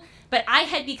successful, but I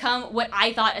had become what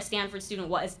I thought a Stanford student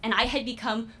was, and I had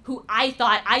become who I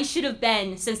thought I should have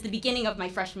been since the beginning of my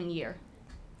freshman year.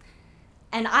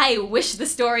 And I wish the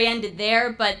story ended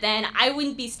there, but then I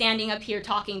wouldn't be standing up here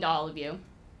talking to all of you.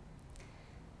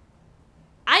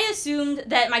 I assumed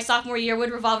that my sophomore year would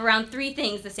revolve around 3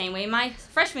 things the same way my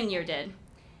freshman year did: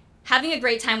 having a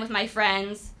great time with my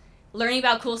friends, learning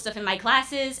about cool stuff in my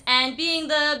classes, and being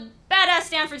the badass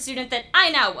Stanford student that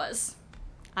I now was.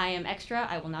 I am extra,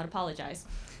 I will not apologize.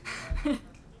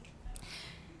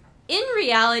 In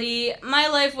reality, my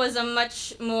life was a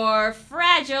much more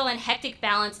fragile and hectic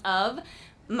balance of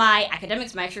my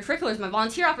academics, my extracurriculars, my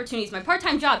volunteer opportunities, my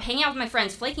part-time job, hanging out with my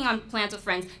friends, flaking on plans with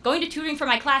friends, going to tutoring for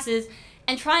my classes,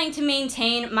 and trying to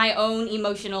maintain my own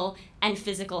emotional and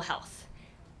physical health.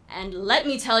 And let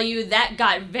me tell you, that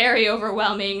got very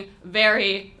overwhelming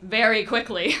very, very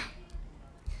quickly.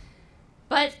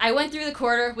 But I went through the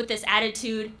quarter with this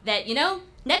attitude that, you know,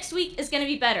 next week is going to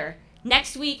be better.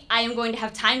 Next week, I am going to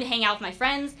have time to hang out with my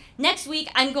friends. Next week,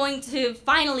 I'm going to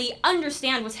finally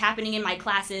understand what's happening in my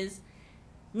classes.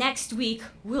 Next week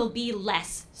will be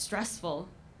less stressful.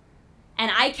 And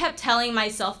I kept telling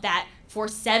myself that for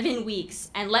 7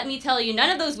 weeks. And let me tell you, none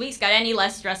of those weeks got any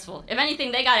less stressful. If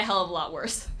anything, they got a hell of a lot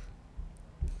worse.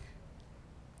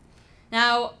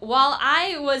 Now, while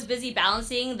I was busy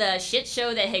balancing the shit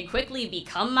show that had quickly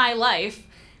become my life,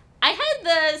 I had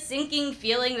the sinking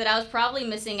feeling that I was probably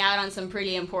missing out on some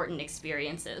pretty important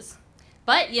experiences.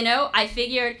 But, you know, I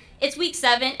figured it's week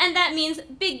 7, and that means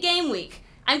big game week.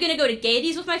 I'm going to go to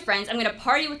Gaieties with my friends, I'm going to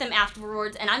party with them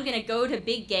afterwards, and I'm going to go to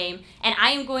big game, and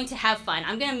I am going to have fun.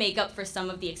 I'm going to make up for some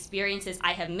of the experiences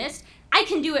I have missed. I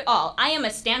can do it all. I am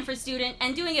a Stanford student,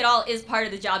 and doing it all is part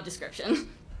of the job description.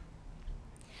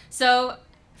 So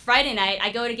Friday night,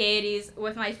 I go to Gaieties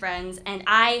with my friends, and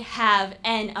I have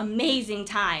an amazing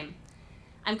time.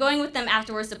 I'm going with them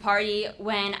afterwards to party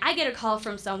when I get a call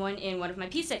from someone in one of my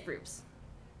PSEC groups.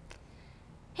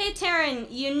 Hey Taryn,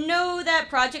 you know that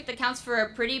project that counts for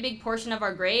a pretty big portion of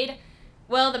our grade?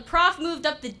 Well, the prof moved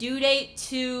up the due date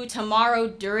to tomorrow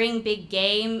during big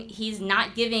game. He's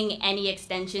not giving any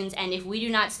extensions, and if we do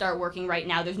not start working right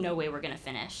now, there's no way we're gonna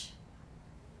finish.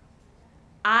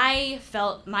 I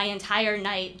felt my entire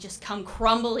night just come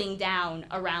crumbling down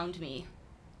around me.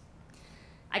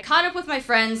 I caught up with my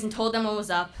friends and told them what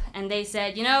was up, and they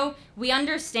said, you know, we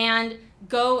understand,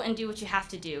 go and do what you have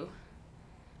to do.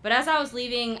 But as I was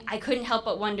leaving, I couldn't help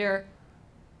but wonder,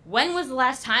 when was the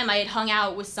last time I had hung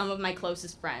out with some of my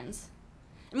closest friends?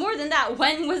 And more than that,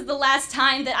 when was the last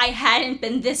time that I hadn't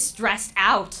been this stressed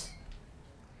out?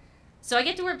 So I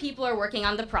get to where people are working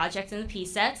on the projects and the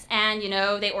piece sets, and, you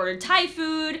know, they ordered Thai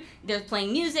food, they're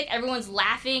playing music, everyone's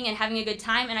laughing and having a good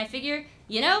time, and I figure,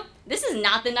 you know, this is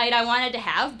not the night I wanted to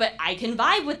have, but I can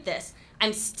vibe with this.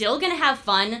 I'm still gonna have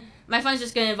fun. My fun's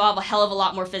just gonna involve a hell of a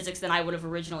lot more physics than I would have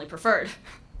originally preferred.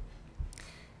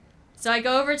 So I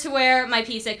go over to where my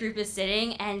PSET group is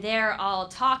sitting, and they're all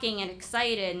talking and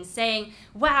excited and saying,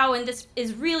 wow, and this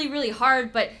is really, really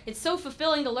hard, but it's so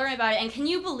fulfilling to learn about it. And can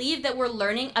you believe that we're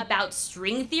learning about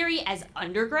string theory as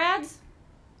undergrads?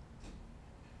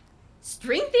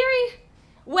 String theory?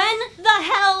 When the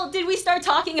hell did we start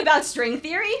talking about string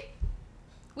theory?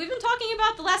 We've been talking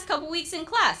about the last couple weeks in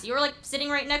class. You were like sitting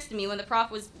right next to me when the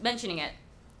prof was mentioning it.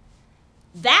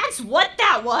 That's what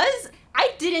that was?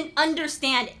 I didn't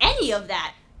understand any of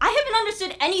that. I haven't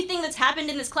understood anything that's happened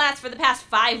in this class for the past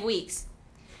 5 weeks.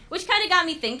 Which kind of got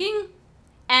me thinking,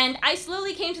 and I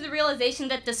slowly came to the realization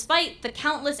that despite the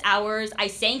countless hours I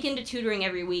sank into tutoring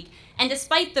every week, and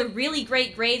despite the really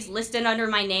great grades listed under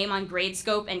my name on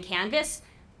Gradescope and Canvas,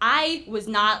 I was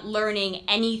not learning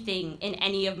anything in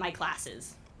any of my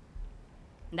classes.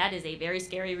 And that is a very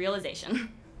scary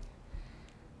realization.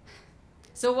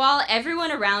 So while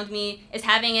everyone around me is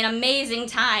having an amazing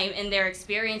time in their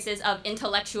experiences of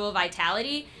intellectual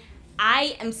vitality,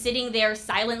 I am sitting there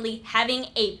silently having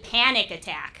a panic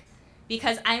attack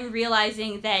because I'm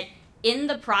realizing that in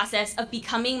the process of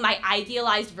becoming my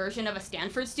idealized version of a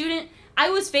Stanford student, I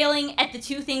was failing at the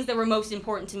two things that were most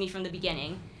important to me from the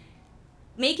beginning: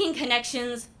 making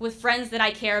connections with friends that I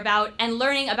care about and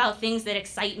learning about things that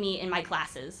excite me in my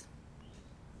classes.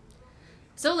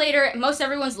 So later, most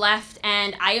everyone's left,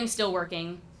 and I am still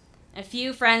working. A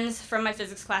few friends from my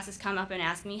physics classes come up and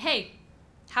ask me, hey,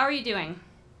 how are you doing?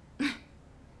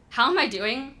 How am I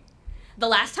doing? The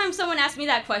last time someone asked me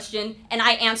that question, and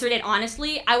I answered it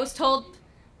honestly, I was told,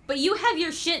 but you have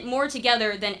your shit more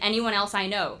together than anyone else I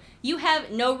know. You have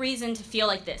no reason to feel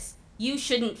like this. You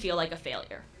shouldn't feel like a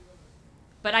failure.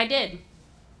 But I did.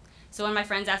 So when my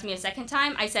friends asked me a second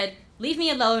time, I said, leave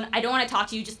me alone, I don't want to talk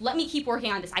to you, just let me keep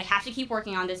working on this. I have to keep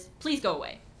working on this, please go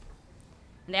away.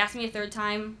 And they asked me a third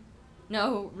time,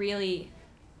 no, really,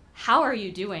 how are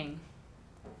you doing?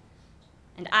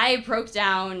 And I broke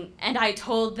down and I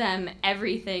told them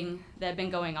everything that had been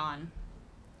going on.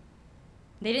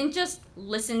 They didn't just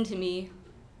listen to me,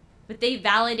 but they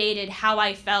validated how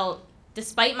I felt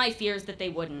despite my fears that they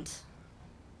wouldn't.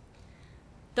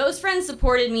 Those friends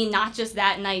supported me not just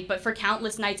that night, but for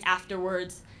countless nights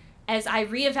afterwards, as I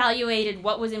reevaluated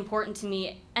what was important to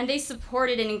me, and they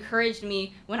supported and encouraged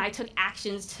me when I took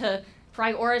actions to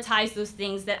prioritize those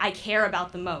things that I care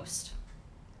about the most.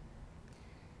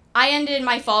 I ended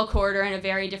my fall quarter in a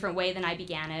very different way than I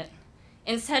began it.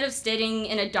 Instead of sitting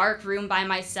in a dark room by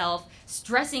myself,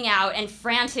 stressing out and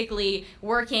frantically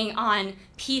working on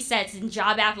PSETs and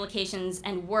job applications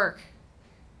and work,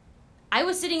 I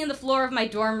was sitting in the floor of my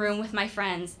dorm room with my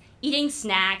friends, eating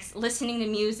snacks, listening to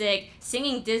music,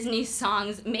 singing Disney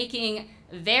songs, making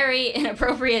very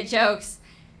inappropriate jokes,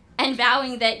 and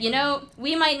vowing that, you know,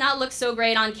 we might not look so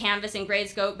great on Canvas and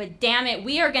Gradescope, but damn it,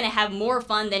 we are going to have more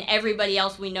fun than everybody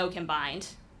else we know combined.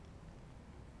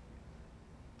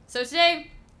 So today,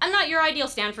 I'm not your ideal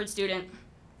Stanford student.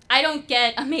 I don't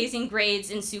get amazing grades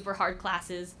in super hard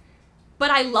classes,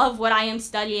 but I love what I am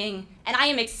studying, and I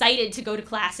am excited to go to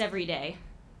class every day.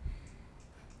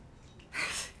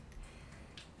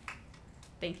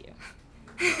 Thank you.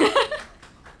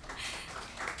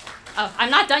 Oh,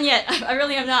 I'm not done yet. I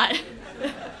really am not.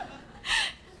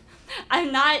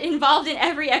 I'm not involved in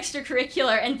every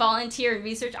extracurricular and volunteer and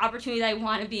research opportunity that I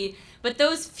want to be, but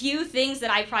those few things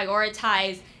that I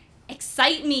prioritize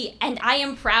excite me, and I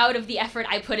am proud of the effort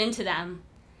I put into them.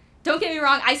 Don't get me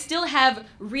wrong, I still have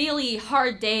really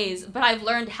hard days, but I've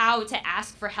learned how to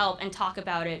ask for help and talk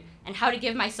about it, and how to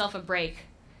give myself a break.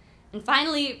 And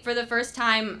finally, for the first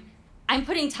time, I'm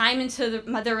putting time into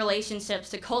the relationships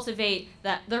to cultivate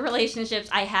the relationships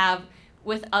I have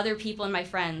with other people and my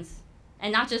friends.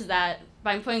 And not just that,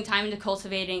 but I'm putting time into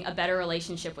cultivating a better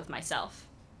relationship with myself.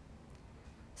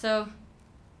 So,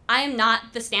 I am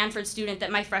not the Stanford student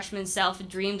that my freshman self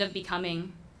dreamed of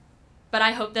becoming, but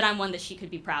I hope that I'm one that she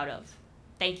could be proud of.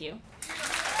 Thank you.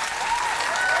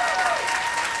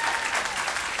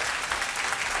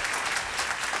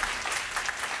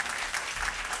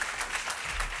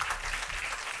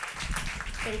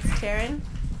 Thanks, Karen.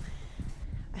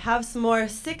 I have some more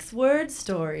 6-word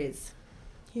stories.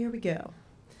 Here we go.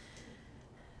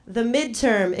 The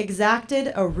midterm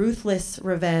exacted a ruthless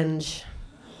revenge.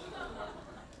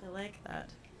 I like that.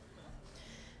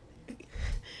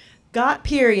 Got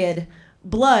period.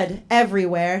 Blood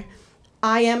everywhere.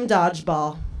 I am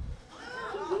dodgeball.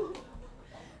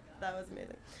 That was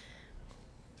amazing.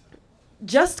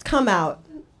 Just come out.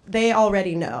 They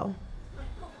already know.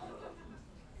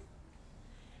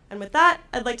 And with that,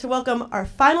 I'd like to welcome our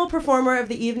final performer of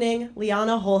the evening,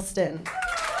 Liana Holston.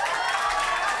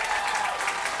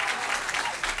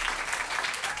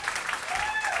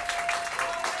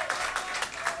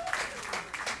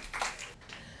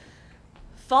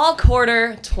 Fall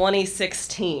quarter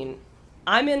 2016.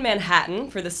 I'm in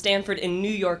Manhattan for the Stanford in New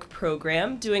York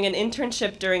program, doing an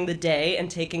internship during the day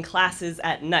and taking classes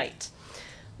at night.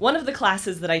 One of the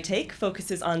classes that I take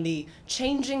focuses on the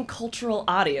changing cultural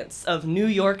audience of New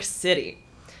York City.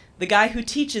 The guy who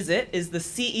teaches it is the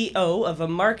CEO of a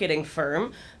marketing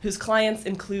firm whose clients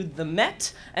include the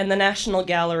Met and the National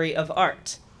Gallery of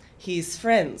Art. He's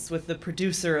friends with the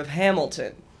producer of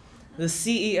Hamilton. The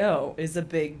CEO is a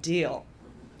big deal.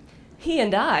 He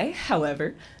and I,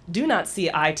 however, do not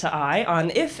see eye to eye on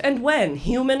if and when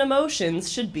human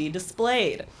emotions should be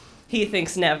displayed. He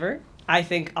thinks never, I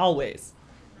think always.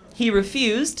 He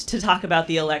refused to talk about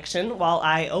the election while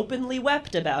I openly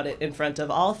wept about it in front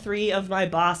of all three of my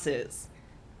bosses.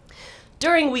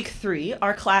 During week 3,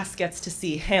 our class gets to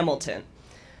see Hamilton.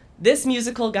 This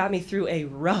musical got me through a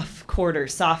rough quarter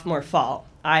sophomore fall.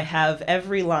 I have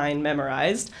every line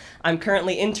memorized. I'm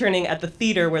currently interning at the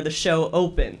theater where the show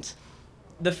opened.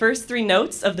 The first 3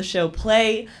 notes of the show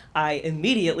play, I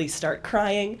immediately start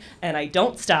crying, and I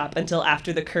don't stop until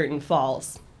after the curtain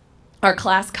falls. Our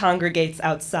class congregates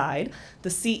outside. The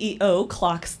CEO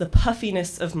clocks the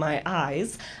puffiness of my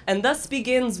eyes, and thus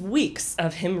begins weeks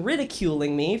of him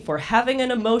ridiculing me for having an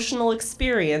emotional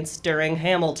experience during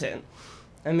Hamilton.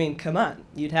 I mean, come on,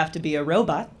 you'd have to be a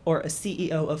robot or a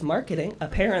CEO of marketing,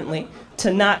 apparently,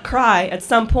 to not cry at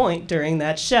some point during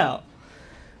that show.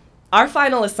 Our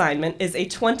final assignment is a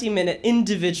 20-minute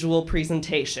individual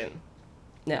presentation.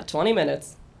 Now, 20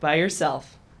 minutes by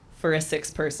yourself for a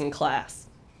 6-person class.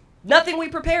 Nothing we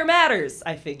prepare matters,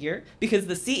 I figure, because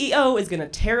the CEO is going to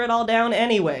tear it all down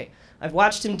anyway. I've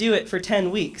watched him do it for 10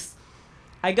 weeks.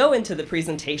 I go into the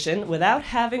presentation without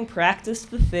having practiced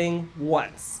the thing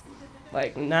once.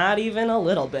 Like, not even a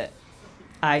little bit.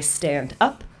 I stand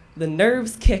up, the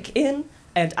nerves kick in,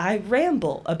 and I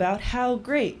ramble about how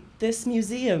great this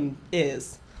museum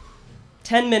is.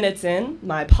 10 minutes in,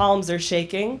 my palms are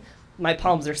shaking, my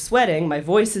palms are sweating, my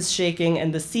voice is shaking,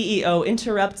 and the CEO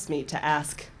interrupts me to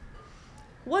ask,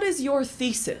 "What is your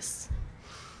thesis?"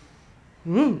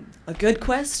 A good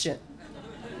question.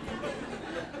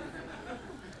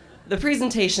 The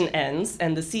presentation ends,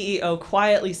 and the CEO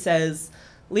quietly says,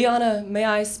 "Liana, may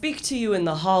I speak to you in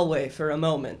the hallway for a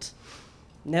moment?"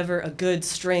 Never a good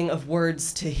string of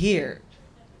words to hear.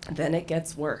 Then it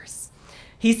gets worse.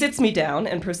 He sits me down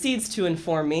and proceeds to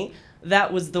inform me,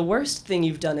 "That was the worst thing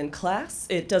you've done in class.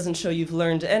 It doesn't show you've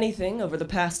learned anything over the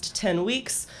past 10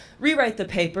 weeks. Rewrite the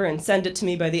paper and send it to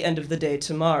me by the end of the day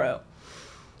tomorrow."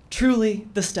 Truly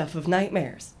the stuff of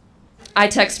nightmares. I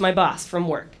text my boss from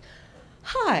work.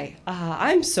 "Hi,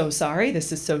 I'm so sorry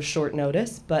this is so short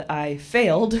notice, but I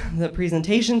failed the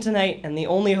presentation tonight, and the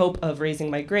only hope of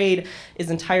raising my grade is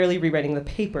entirely rewriting the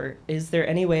paper. Is there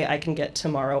any way I can get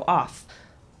tomorrow off?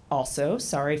 Also,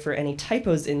 sorry for any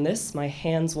typos in this. My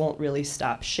hands won't really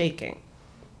stop shaking."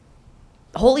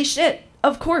 Holy shit,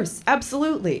 of course,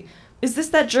 absolutely. Is this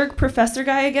that jerk professor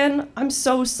guy again? I'm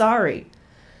so sorry.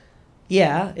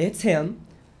 Yeah, it's him.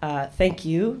 Thank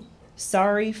you.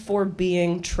 Sorry for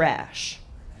being trash.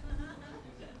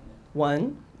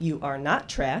 1, you are not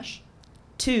trash.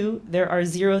 2, there are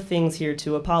 0 things here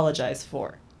to apologize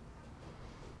for.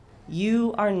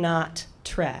 You are not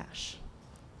trash.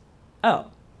 Oh,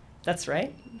 that's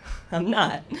right. I'm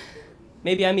not.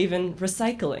 Maybe I'm even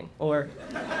recycling or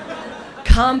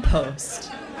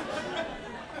compost.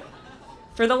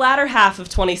 For the latter half of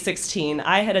 2016,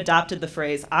 I had adopted the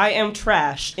phrase, "I am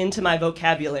trash," into my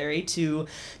vocabulary to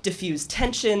diffuse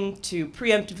tension, to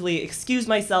preemptively excuse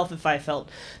myself if I felt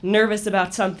nervous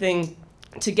about something,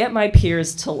 to get my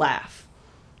peers to laugh.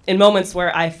 In moments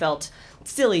where I felt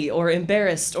silly or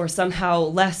embarrassed or somehow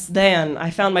less than, I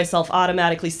found myself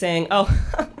automatically saying, "Oh,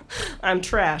 I'm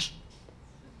trash."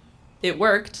 It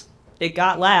worked. It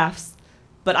got laughs.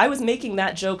 But I was making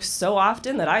that joke so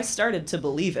often that I started to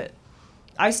believe it.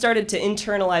 I started to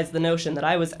internalize the notion that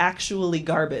I was actually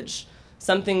garbage,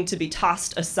 something to be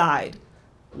tossed aside,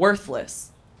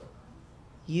 worthless.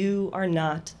 You are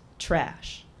not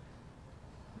trash.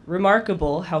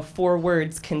 Remarkable how 4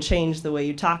 words can change the way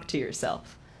you talk to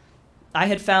yourself. I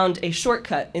had found a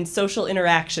shortcut in social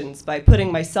interactions by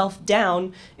putting myself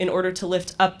down in order to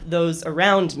lift up those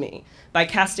around me, by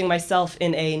casting myself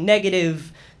in a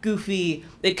negative, goofy,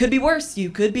 "it could be worse, you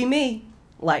could be me,"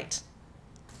 light.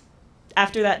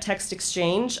 After that text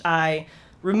exchange, I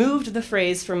removed the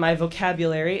phrase from my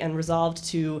vocabulary and resolved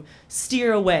to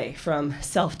steer away from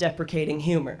self-deprecating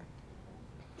humor.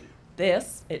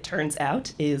 This, it turns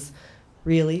out, is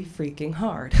really freaking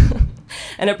hard.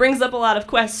 And it brings up a lot of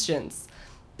questions.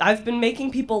 I've been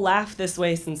making people laugh this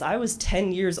way since I was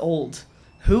 10 years old.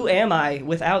 Who am I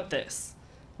without this?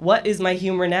 What is my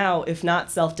humor now if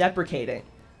not self-deprecating?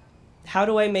 How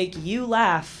do I make you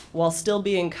laugh while still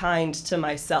being kind to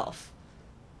myself?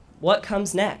 What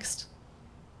comes next?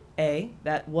 A,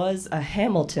 that was a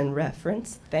Hamilton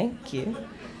reference, thank you.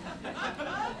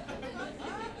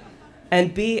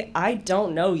 And B, I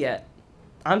don't know yet.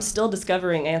 I'm still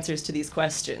discovering answers to these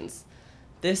questions.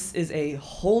 This is a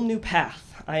whole new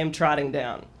path I am trotting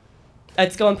down.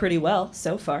 It's going pretty well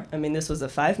so far. I mean, this was a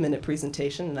 5-minute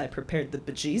presentation and I prepared the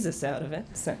bejesus out of it,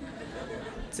 so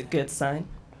it's a good sign.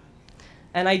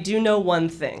 And I do know one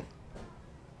thing.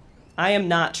 I am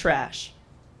not trash.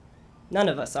 None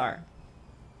of us are.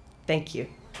 Thank you.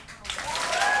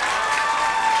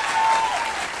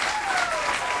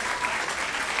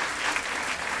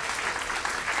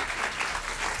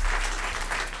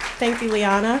 Thank you,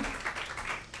 Liana.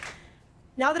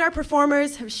 Now that our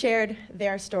performers have shared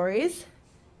their stories,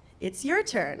 it's your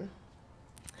turn.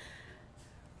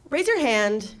 Raise your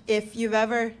hand if you've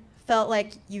ever felt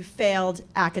like you failed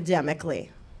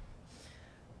academically.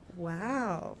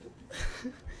 Wow.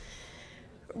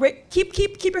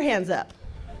 Keep your hands up.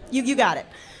 You got it.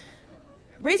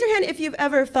 Raise your hand if you've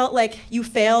ever felt like you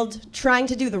failed trying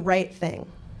to do the right thing.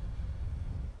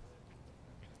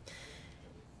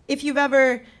 If you've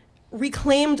ever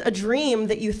reclaimed a dream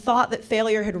that you thought that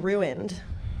failure had ruined.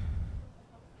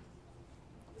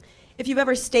 If you've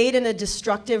ever stayed in a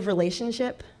destructive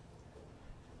relationship.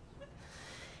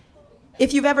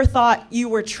 If you've ever thought you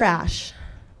were trash.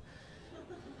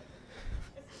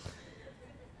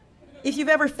 If you've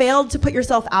ever failed to put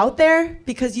yourself out there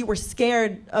because you were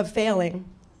scared of failing.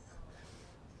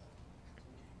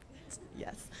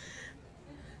 Yes.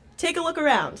 Take a look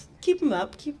around. Keep them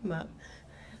up, keep them up.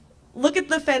 Look at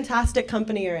the fantastic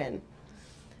company you're in.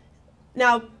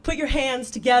 Now, put your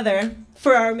hands together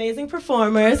for our amazing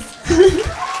performers.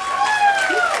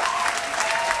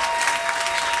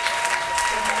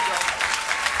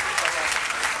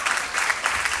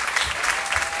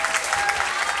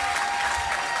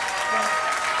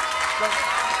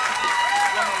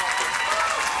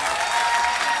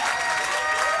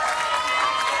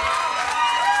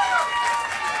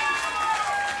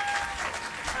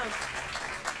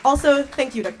 Also,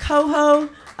 thank you to Coho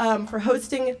for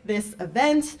hosting this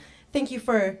event. Thank you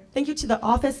to the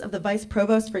Office of the Vice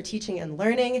Provost for Teaching and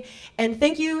Learning. And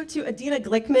thank you to Adina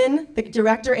Glickman, the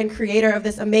director and creator of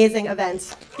this amazing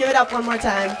event. Give it up one more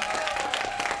time.